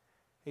there?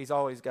 He's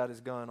always got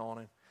his gun on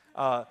him.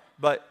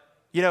 But,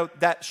 you know,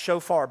 that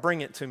shofar,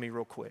 bring it to me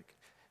real quick.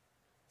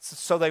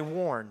 So they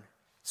warn.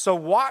 So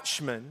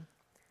watchmen,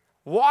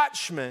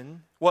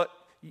 what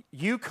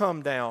you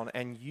come down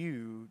and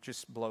you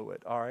just blow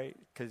it, all right?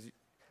 Because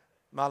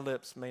my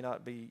lips may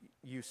not be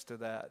used to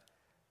that.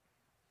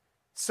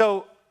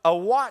 So a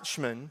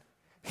watchman,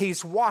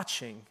 he's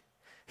watching.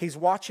 He's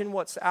watching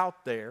what's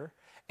out there.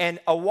 And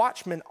a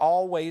watchman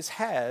always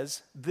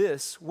has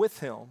this with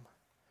him.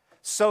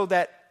 So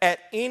that at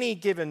any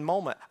given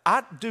moment,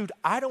 I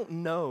don't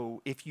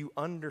know if you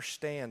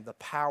understand the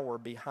power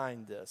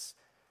behind this.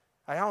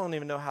 I don't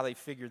even know how they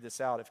figured this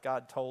out. If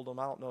God told them,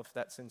 I don't know if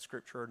that's in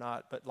Scripture or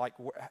not, but like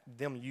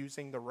them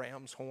using the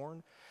ram's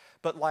horn.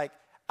 But like,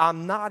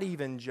 I'm not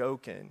even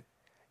joking.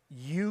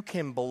 You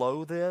can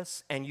blow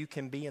this and you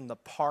can be in the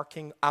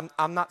parking.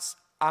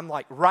 I'm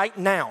like, right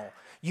now,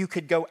 you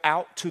could go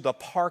out to the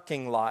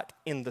parking lot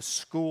in the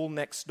school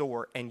next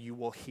door and you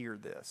will hear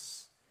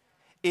this.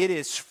 It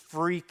is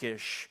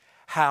freakish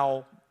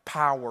how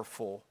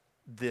powerful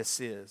this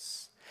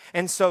is.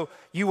 And so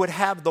you would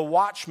have the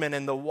watchman,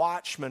 and the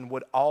watchman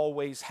would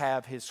always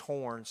have his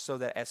horn so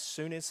that as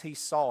soon as he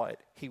saw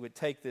it, he would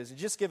take this and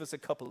just give us a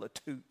couple of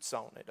toots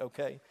on it,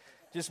 okay?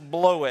 Just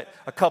blow it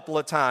a couple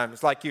of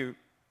times like you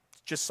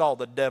just saw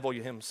the devil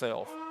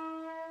himself.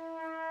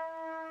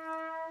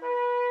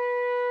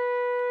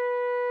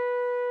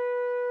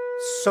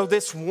 So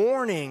this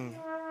warning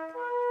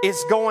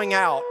is going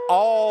out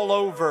all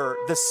over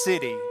the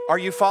city. Are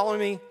you following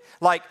me?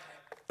 Like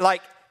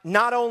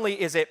not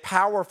only is it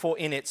powerful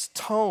in its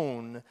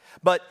tone,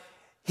 but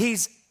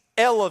he's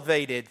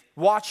elevated,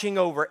 watching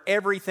over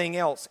everything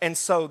else. And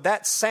so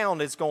that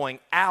sound is going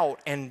out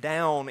and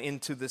down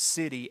into the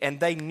city. And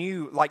they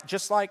knew, like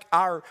just like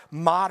our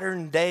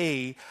modern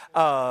day,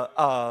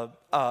 but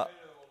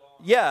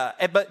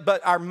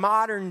our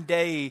modern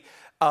day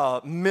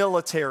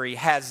military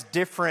has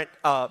different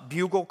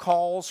bugle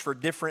calls for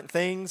different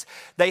things.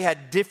 They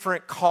had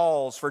different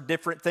calls for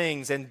different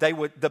things, and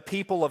the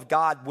people of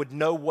God would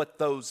know what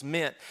those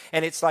meant.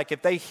 And it's like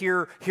if they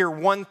hear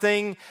one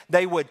thing,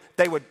 they would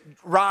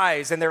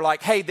rise, and they're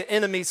like, "Hey, the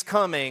enemy's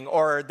coming."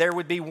 Or there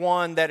would be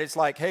one that is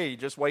like, "Hey,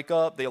 just wake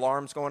up, the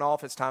alarm's going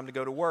off, it's time to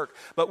go to work."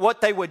 But what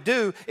they would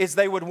do is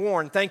they would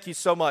warn. Thank you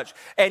so much.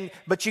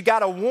 But you got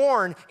to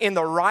warn in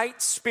the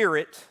right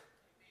spirit,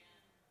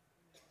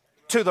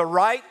 to the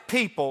right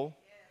people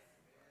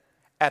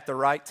at the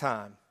right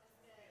time.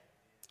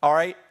 All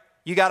right?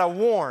 You got to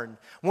warn.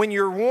 When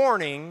you're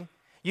warning,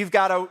 you've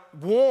got to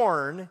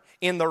warn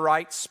in the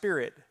right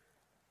spirit.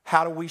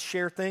 How do we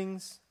share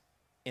things?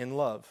 In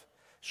love.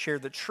 Share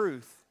the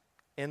truth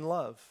in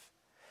love.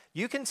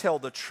 You can tell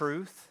the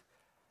truth,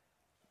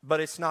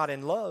 but it's not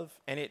in love,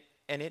 and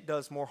it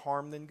does more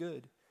harm than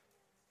good.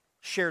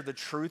 Share the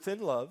truth in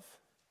love.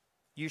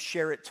 You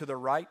share it to the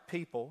right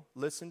people.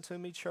 Listen to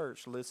me,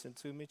 church. Listen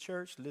to me,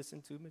 church.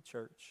 Listen to me,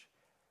 church.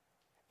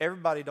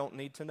 Everybody don't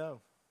need to know.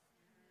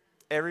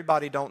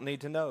 Everybody don't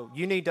need to know.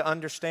 You need to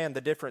understand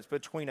the difference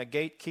between a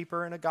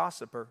gatekeeper and a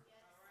gossiper.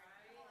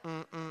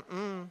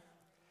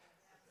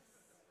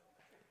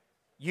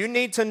 You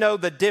need to know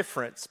the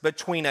difference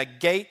between a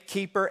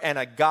gatekeeper and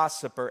a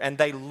gossiper, and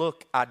they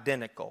look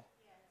identical.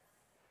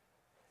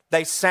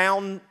 They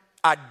sound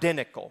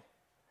identical,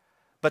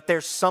 but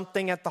there's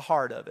something at the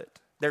heart of it.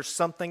 There's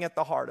something at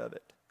the heart of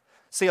it.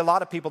 See, a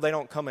lot of people, they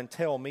don't come and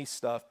tell me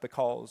stuff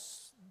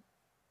because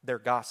they're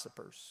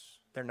gossipers.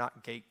 They're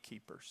not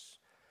gatekeepers.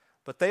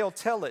 But they'll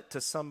tell it to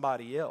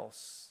somebody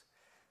else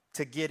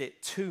to get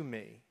it to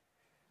me.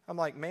 I'm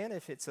like, man,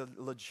 if it's a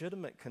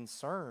legitimate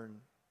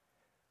concern,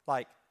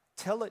 like,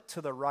 tell it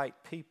to the right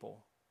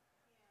people.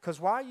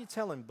 Because why are you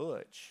telling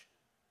Butch?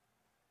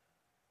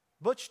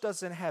 Butch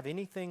doesn't have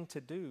anything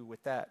to do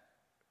with that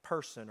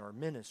person or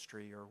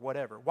ministry or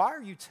whatever. Why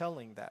are you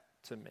telling that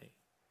to me?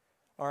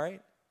 All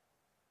right?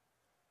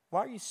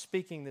 Why are you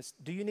speaking this?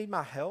 Do you need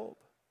my help?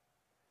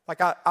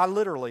 Like I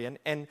literally,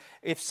 and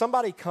if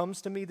somebody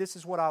comes to me, this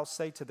is what I'll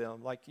say to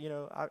them. Like,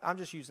 I'm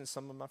just using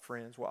some of my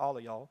friends. Well, all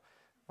of y'all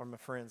are my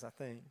friends, I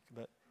think.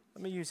 But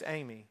let me use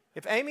Amy.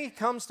 If Amy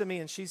comes to me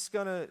and she's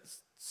going to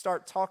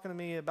start talking to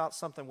me about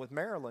something with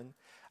Marilyn,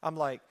 I'm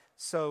like,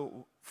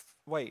 so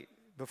wait,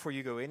 before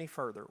you go any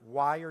further,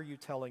 why are you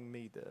telling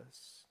me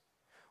this?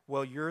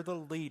 Well, you're the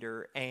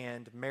leader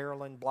and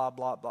Marilyn, blah,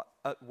 blah, blah.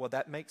 Well,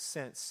 that makes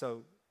sense.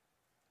 So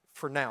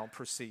for now,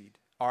 proceed.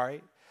 All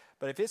right?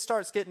 But if it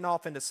starts getting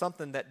off into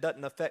something that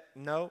doesn't affect,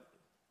 no.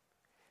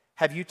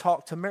 Have you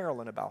talked to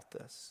Marilyn about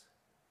this?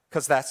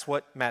 Because that's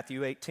what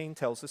Matthew 18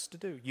 tells us to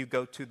do. You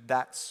go to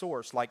that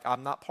source. Like,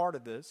 I'm not part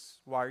of this.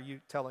 Why are you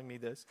telling me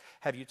this?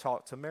 Have you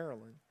talked to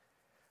Marilyn?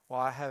 Well,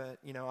 I haven't,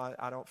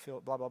 I don't feel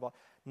blah, blah, blah.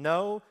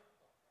 No,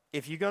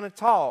 if you're going to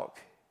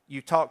talk,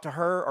 you talk to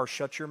her or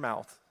shut your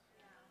mouth.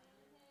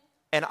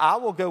 And I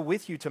will go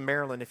with you to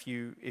Maryland if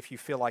you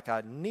feel like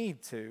I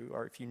need to,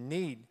 or if you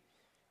need.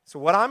 So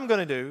what I'm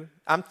going to do,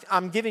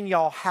 I'm giving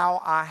y'all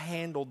how I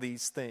handle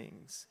these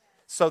things,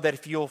 so that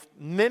if you'll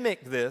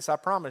mimic this, I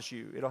promise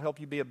you, it'll help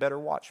you be a better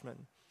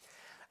watchman.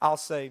 I'll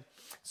say,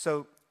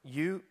 so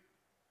you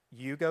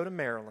go to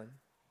Maryland,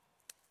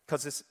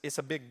 because it's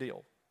a big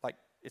deal. Like,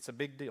 it's a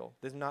big deal.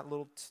 This is not a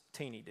little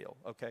teeny deal,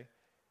 okay?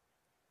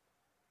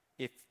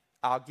 If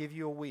I'll give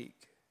you a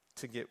week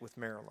to get with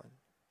Maryland.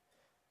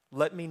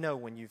 Let me know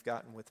when you've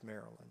gotten with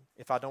Marilyn.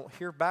 If I don't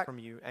hear back from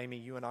you, Amy,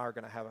 you and I are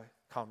going to have a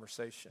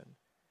conversation.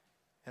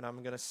 And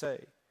I'm going to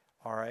say,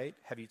 all right,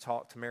 have you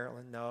talked to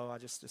Marilyn? No, I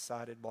just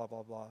decided blah,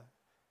 blah, blah.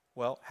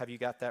 Well, have you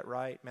got that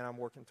right? Man, I'm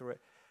working through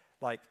it.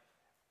 Like,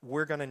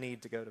 we're going to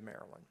need to go to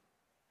Maryland.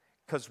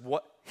 Because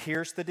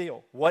here's the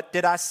deal. What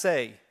did I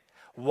say?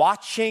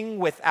 Watching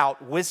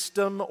without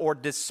wisdom or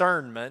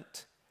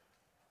discernment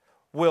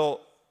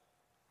will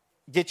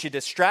get you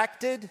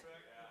distracted.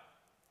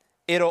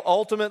 It'll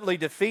ultimately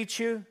defeat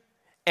you,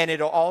 and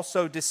it'll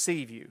also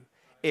deceive you.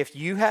 If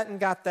you hadn't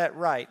got that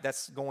right,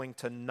 that's going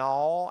to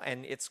gnaw,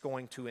 and it's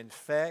going to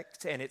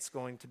infect, and it's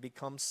going to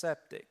become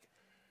septic.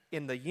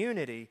 In the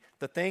unity,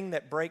 the thing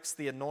that breaks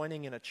the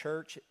anointing in a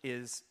church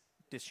is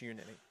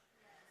disunity.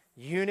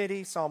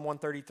 Unity, Psalm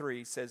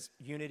 133 says,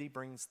 unity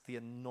brings the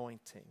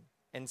anointing.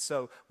 And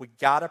so we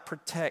got to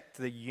protect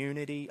the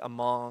unity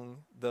among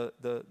the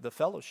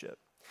fellowship.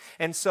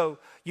 And so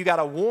you got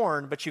to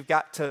warn, but you've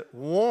got to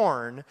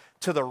warn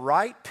to the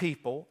right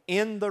people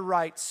in the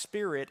right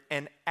spirit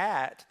and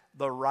at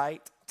the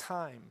right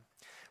time.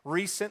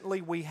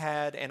 Recently we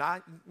had, and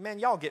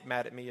y'all get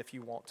mad at me if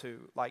you want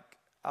to. Like,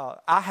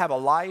 I have a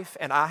life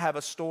and I have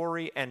a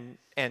story, and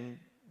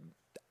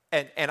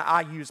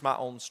I use my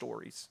own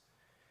stories.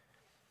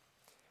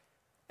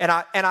 And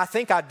I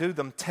think I do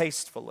them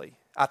tastefully.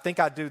 I think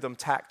I do them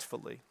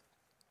tactfully.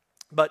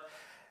 But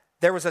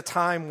there was a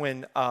time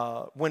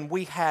when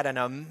we had an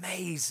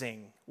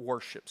amazing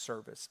worship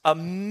service.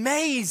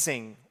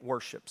 Amazing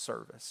worship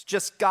service.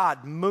 Just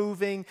God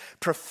moving,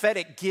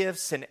 prophetic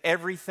gifts and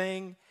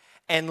everything.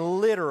 And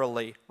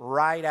literally,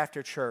 right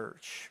after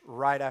church,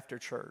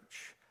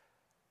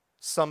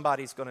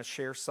 somebody's going to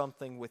share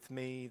something with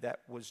me that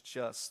was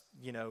just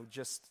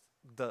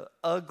the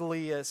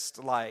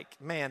ugliest,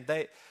 like, man,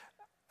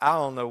 I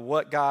don't know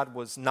what God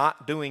was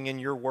not doing in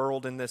your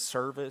world in this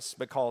service,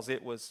 because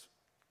it was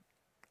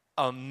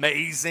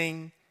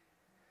amazing.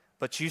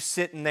 But you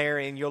sitting there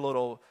in your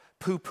little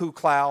poo-poo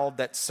cloud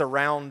that's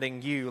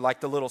surrounding you, like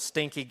the little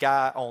stinky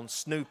guy on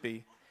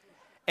Snoopy.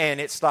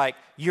 And it's like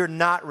you're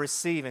not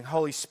receiving.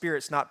 Holy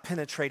Spirit's not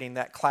penetrating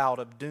that cloud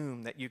of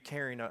doom that you're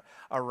carrying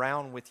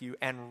around with you.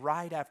 And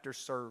right after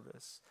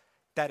service,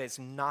 that is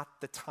not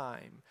the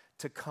time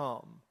to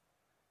come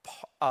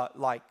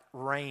like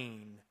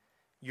rain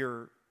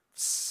your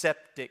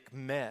septic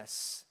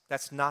mess.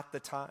 That's not the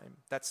time.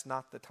 That's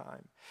not the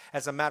time.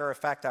 As a matter of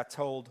fact, I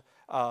told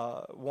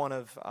one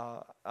of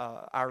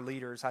our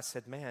leaders, I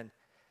said, man,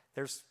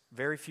 there's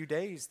very few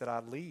days that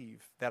I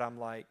leave that I'm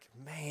like,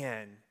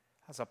 man,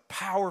 that was a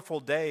powerful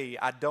day.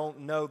 I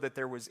don't know that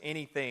there was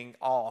anything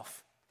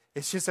off.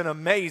 It's just an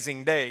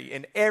amazing day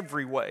in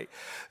every way.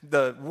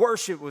 The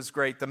worship was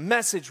great. The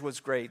message was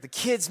great. The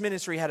kids'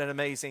 ministry had an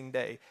amazing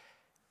day.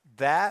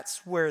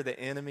 That's where the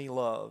enemy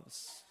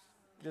loves.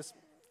 Just,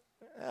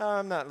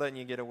 I'm not letting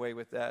you get away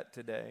with that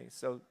today.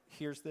 So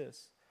here's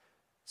this.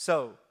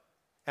 So,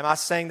 am I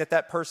saying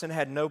that person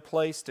had no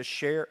place to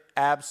share?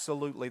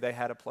 Absolutely, they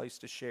had a place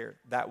to share.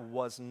 That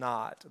was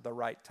not the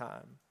right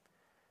time.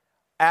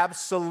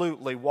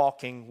 Absolutely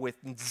walking with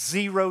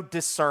zero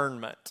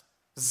discernment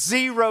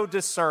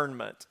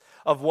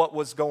of what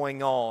was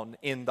going on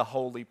in the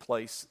holy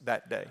place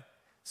that day.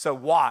 So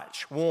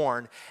watch,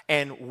 warn,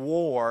 and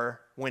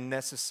war when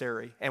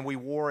necessary. And we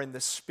war in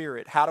the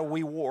Spirit. How do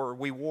we war?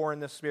 We war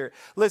in the Spirit.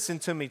 Listen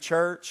to me,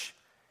 church.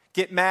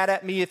 Get mad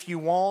at me if you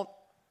want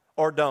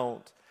or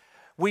don't.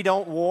 We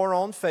don't war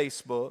on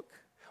Facebook.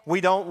 We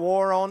don't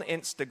war on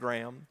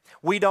Instagram.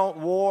 We don't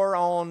war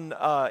on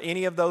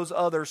any of those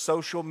other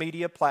social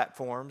media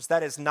platforms.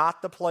 That is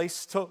not the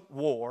place to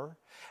war.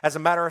 As a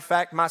matter of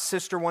fact, my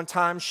sister one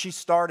time, she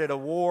started a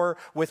war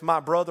with my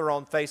brother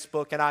on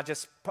Facebook, and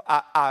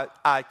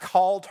I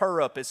called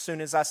her up as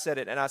soon as I said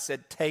it, and I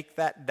said, take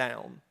that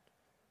down.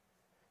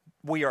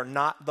 We are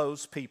not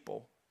those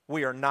people.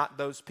 We are not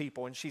those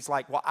people. And she's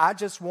like, well, I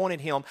just wanted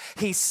him.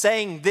 He's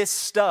saying this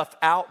stuff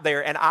out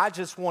there, and I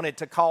just wanted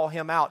to call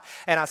him out.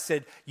 And I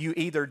said, you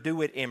either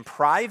do it in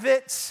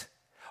private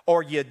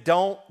or you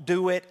don't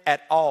do it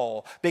at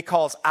all,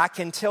 because I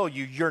can tell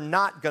you, you're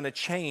not going to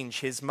change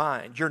his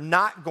mind. You're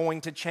not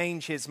going to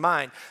change his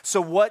mind. So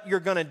what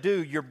you're going to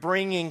do, you're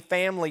bringing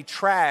family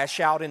trash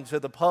out into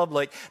the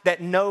public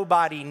that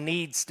nobody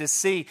needs to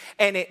see.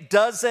 And it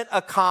doesn't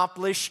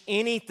accomplish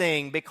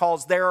anything,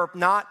 because there are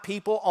not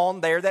people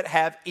on there that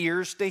have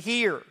ears to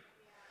hear.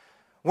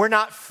 We're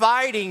not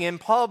fighting in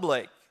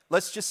public.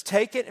 Let's just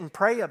take it and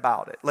pray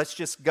about it. Let's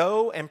just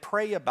go and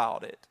pray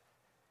about it.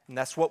 And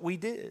that's what we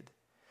did.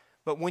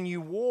 But when you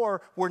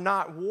war, we're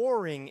not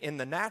warring in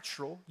the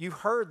natural. You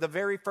heard the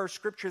very first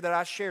scripture that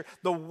I shared.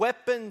 The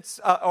weapons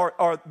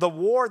or the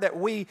war that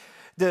we're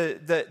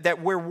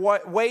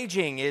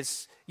waging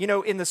is,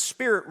 in the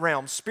spirit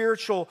realm,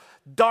 spiritual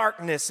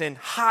darkness in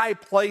high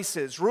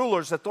places,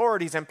 rulers,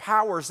 authorities, and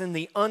powers in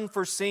the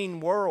unforeseen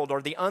world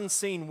or the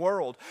unseen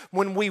world.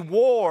 When we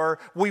war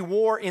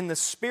in the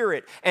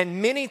spirit.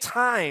 And many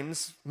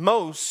times,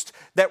 most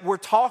that we're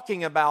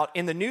talking about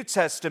in the New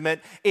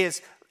Testament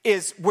is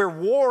we're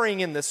warring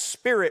in the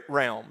spirit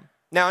realm.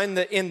 Now, in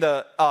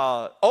the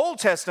Old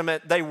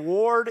Testament, they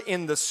warred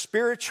in the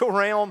spiritual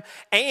realm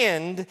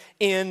and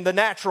in the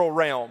natural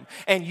realm.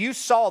 And you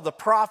saw the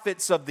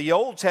prophets of the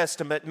Old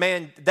Testament,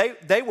 man,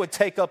 they would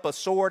take up a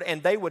sword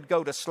and they would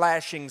go to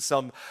slashing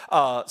some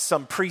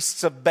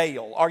priests of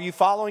Baal. Are you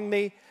following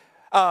me?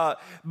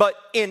 But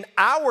in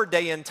our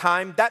day and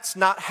time, that's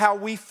not how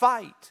we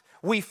fight.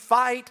 We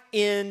fight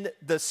in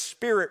the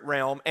spirit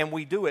realm, and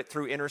we do it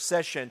through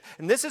intercession.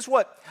 And this is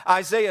what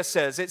Isaiah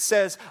says. It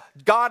says,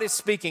 God is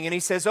speaking, and he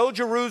says, "O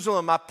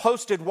Jerusalem, I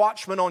posted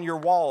watchmen on your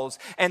walls,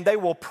 and they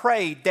will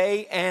pray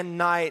day and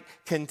night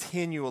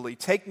continually.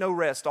 Take no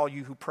rest, all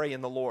you who pray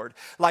in the Lord."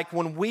 Like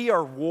when we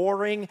are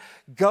warring,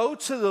 go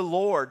to the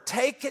Lord.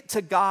 Take it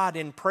to God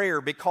in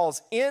prayer,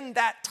 because in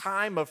that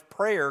time of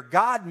prayer,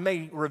 God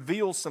may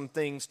reveal some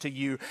things to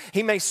you.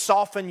 He may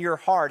soften your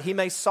heart. He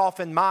may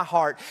soften my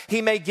heart.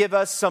 He may give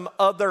us some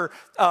other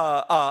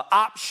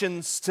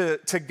options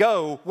to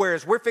go,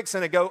 whereas we're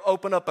fixing to go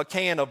open up a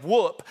can of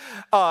whoop.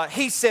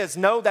 He says,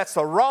 no, that's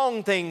the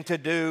wrong thing to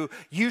do.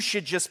 You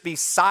should just be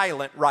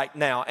silent right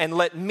now and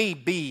let me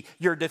be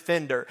your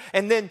defender.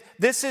 And then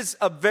this is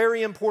a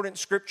very important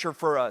scripture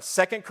for us.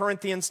 2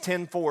 Corinthians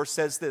 10:4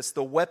 says this: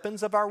 the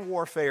weapons of our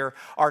warfare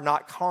are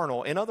not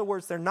carnal. In other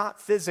words, they're not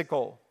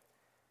physical,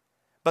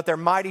 but they're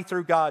mighty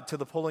through God to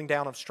the pulling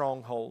down of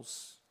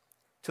strongholds.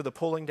 To the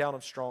pulling down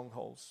of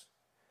strongholds.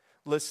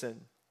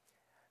 Listen,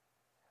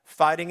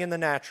 fighting in the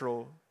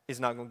natural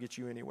is not going to get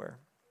you anywhere.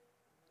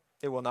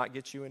 It will not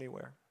get you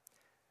anywhere.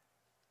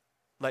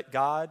 Let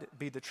God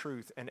be the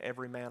truth and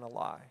every man a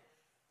lie.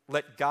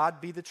 Let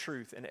God be the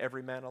truth and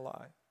every man a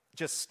lie.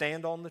 Just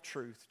stand on the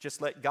truth.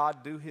 Just let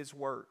God do his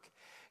work.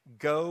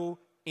 Go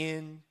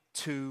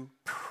into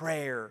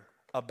prayer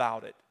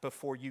about it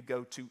before you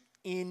go to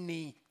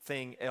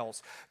anything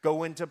else.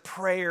 Go into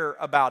prayer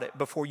about it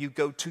before you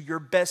go to your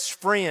best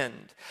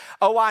friend.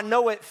 Oh, I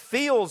know it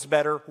feels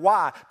better.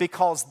 Why?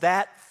 Because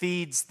that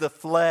feeds the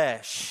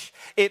flesh.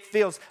 It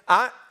feels,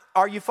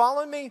 are you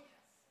following me?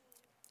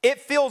 It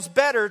feels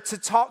better to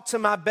talk to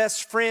my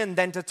best friend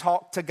than to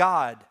talk to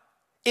God.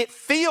 It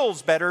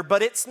feels better,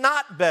 but it's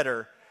not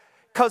better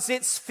because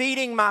it's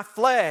feeding my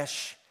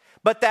flesh.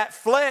 But that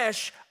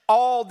flesh,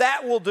 all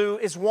that will do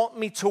is want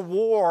me to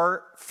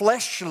war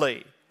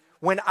fleshly,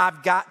 when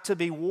I've got to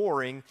be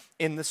warring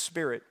in the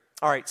spirit.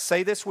 All right,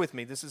 say this with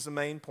me. This is the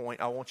main point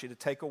I want you to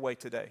take away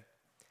today.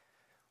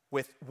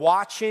 With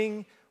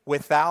watching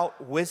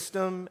without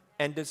wisdom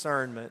and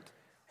discernment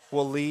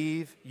will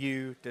leave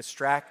you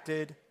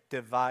distracted,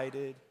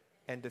 divided,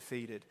 and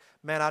defeated.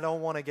 Man, I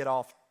don't want to get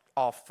off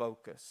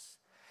focus.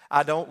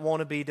 I don't want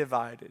to be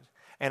divided.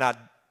 And I,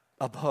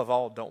 above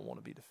all, don't want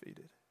to be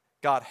defeated.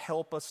 God,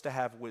 help us to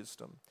have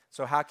wisdom.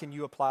 So how can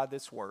you apply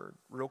this word?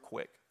 Real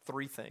quick,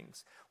 3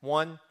 things.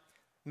 1,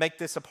 make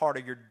this a part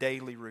of your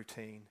daily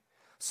routine.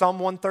 Psalm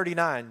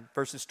 139,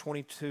 verses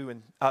 23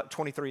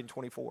 and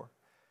 24.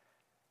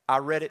 I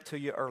read it to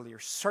you earlier.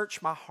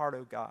 Search my heart,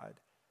 O God.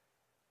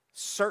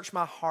 Search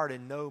my heart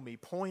and know me.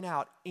 Point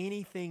out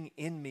anything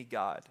in me,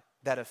 God,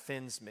 that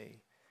offends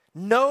me.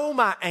 Know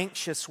my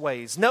anxious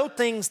ways. Know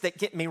things that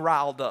get me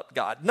riled up,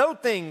 God. Know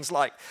things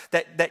like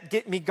that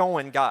get me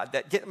going, God,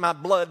 that get my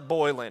blood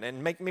boiling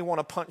and make me want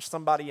to punch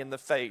somebody in the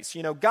face.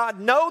 You know, God,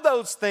 know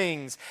those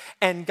things.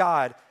 And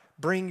God,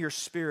 bring your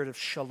spirit of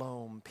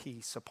shalom,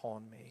 peace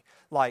upon me.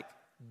 Like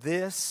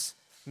this,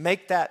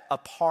 make that a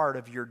part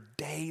of your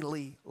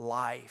daily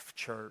life,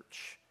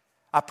 church.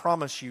 I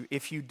promise you,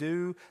 if you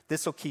do,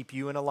 this will keep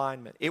you in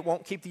alignment. It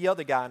won't keep the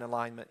other guy in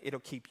alignment.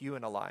 It'll keep you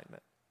in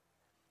alignment.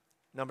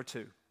 Number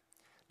 2,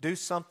 do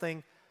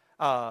something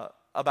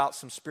about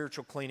some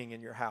spiritual cleaning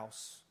in your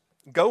house.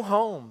 Go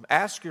home.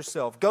 Ask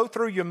yourself. Go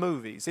through your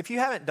movies. If you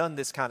haven't done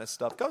this kind of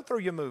stuff, go through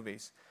your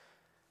movies.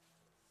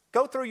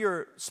 Go through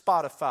your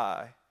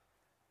Spotify,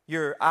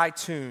 your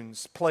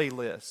iTunes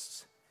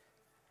playlists.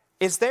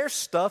 Is there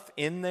stuff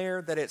in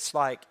there that it's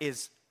like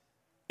is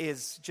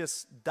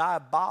just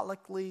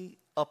diabolically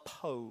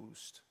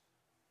opposed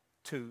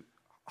to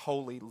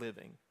holy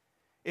living?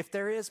 If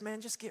there is,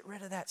 man, just get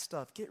rid of that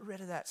stuff. Get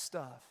rid of that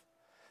stuff.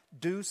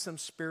 Do some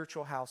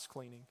spiritual house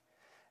cleaning.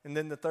 And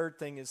then the third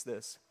thing is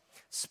this: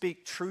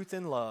 speak truth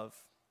in love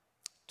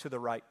to the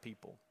right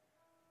people.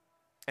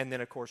 And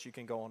then, of course, you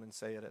can go on and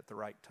say it at the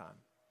right time.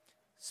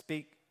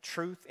 Speak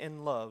truth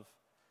in love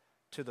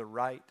to the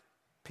right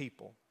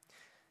people.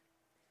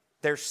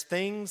 There's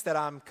things that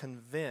I'm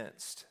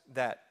convinced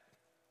that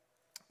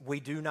we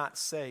do not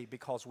say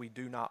because we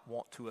do not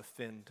want to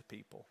offend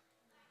people.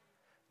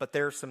 But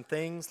there are some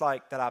things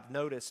like that I've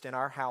noticed in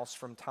our house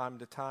from time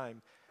to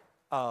time.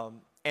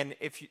 And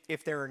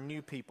if there are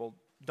new people,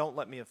 don't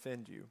let me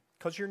offend you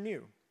because you're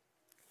new.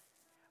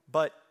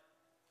 But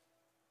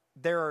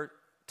there are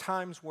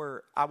times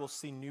where I will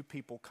see new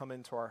people come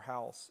into our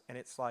house and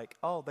it's like,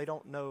 oh, they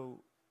don't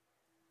know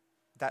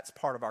that's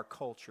part of our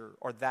culture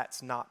or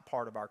that's not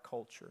part of our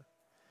culture.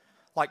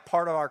 Like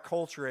part of our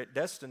culture at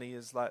Destiny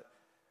is that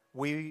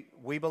we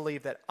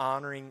believe that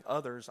honoring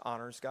others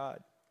honors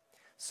God.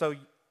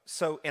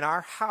 So in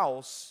our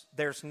house,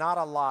 there's not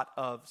a lot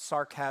of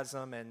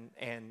sarcasm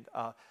and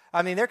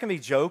I mean, there can be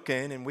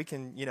joking and we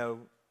can,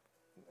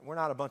 we're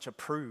not a bunch of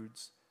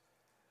prudes,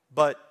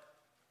 but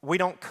we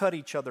don't cut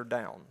each other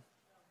down.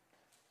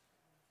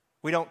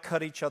 We don't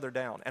cut each other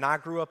down. And I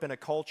grew up in a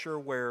culture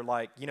where,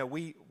 like,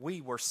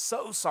 we were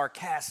so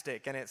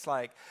sarcastic. And it's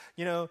like,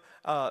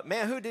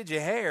 man, who did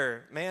your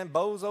hair? Man,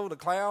 Bozo the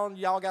Clown,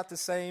 y'all got the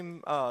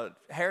same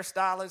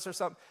hairstylist or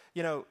something,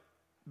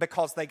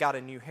 because they got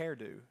a new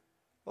hairdo.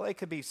 Well, they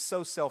could be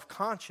so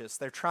self-conscious.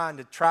 They're trying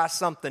to try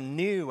something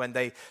new, and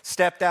they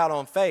stepped out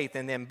on faith,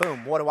 and then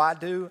boom,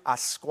 what do? I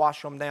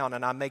squash them down,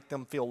 and I make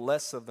them feel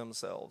less of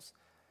themselves.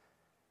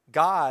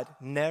 God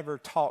never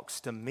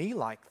talks to me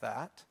like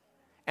that,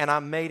 and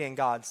I'm made in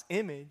God's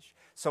image,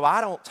 so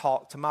I don't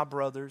talk to my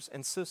brothers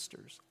and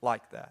sisters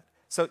like that.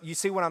 So you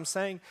see what I'm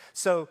saying?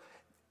 So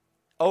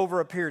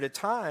over a period of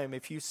time,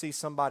 if you see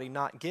somebody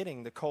not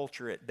getting the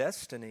culture at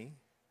Destiny,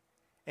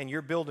 and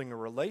you're building a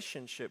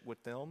relationship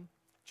with them,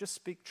 just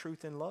speak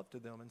truth and love to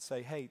them and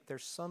say, hey,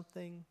 there's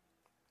something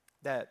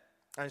that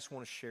I just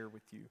want to share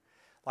with you.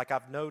 Like,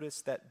 I've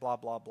noticed that blah,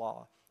 blah,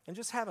 blah. And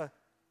just have a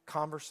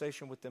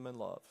conversation with them in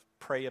love.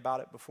 Pray about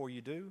it before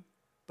you do,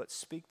 but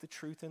speak the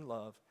truth in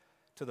love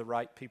to the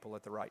right people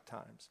at the right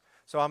times.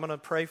 So I'm going to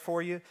pray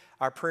for you.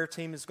 Our prayer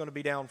team is going to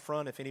be down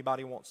front if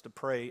anybody wants to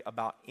pray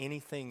about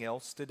anything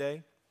else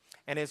today.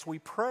 And as we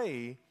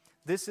pray,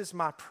 this is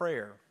my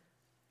prayer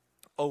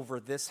over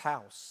this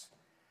house,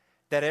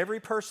 that every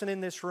person in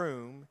this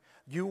room,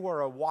 you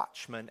are a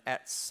watchman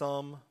at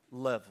some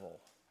level.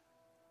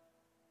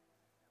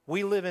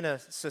 We live in a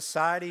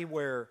society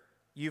where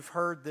you've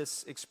heard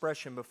this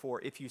expression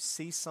before: if you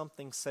see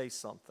something, say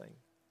something.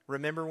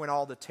 Remember when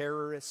all the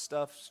terrorist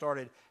stuff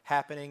started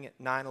happening at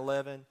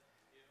 9/11?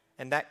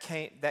 And that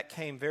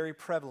came very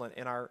prevalent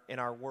in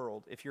our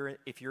world. If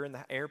you're in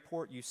the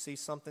airport, you see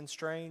something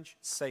strange,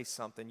 say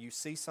something. You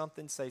see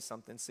something, say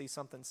something. See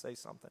something, say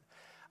something.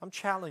 I'm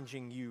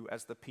challenging you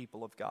as the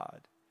people of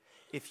God.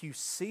 If you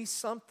see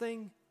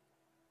something,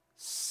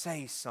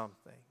 say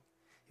something.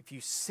 If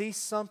you see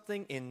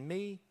something in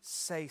me,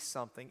 say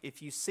something.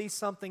 If you see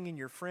something in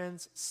your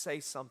friends, say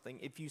something.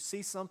 If you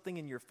see something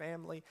in your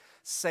family,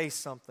 say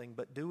something.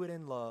 But do it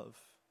in love.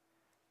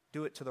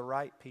 Do it to the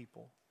right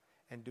people,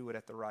 and do it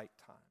at the right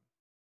time.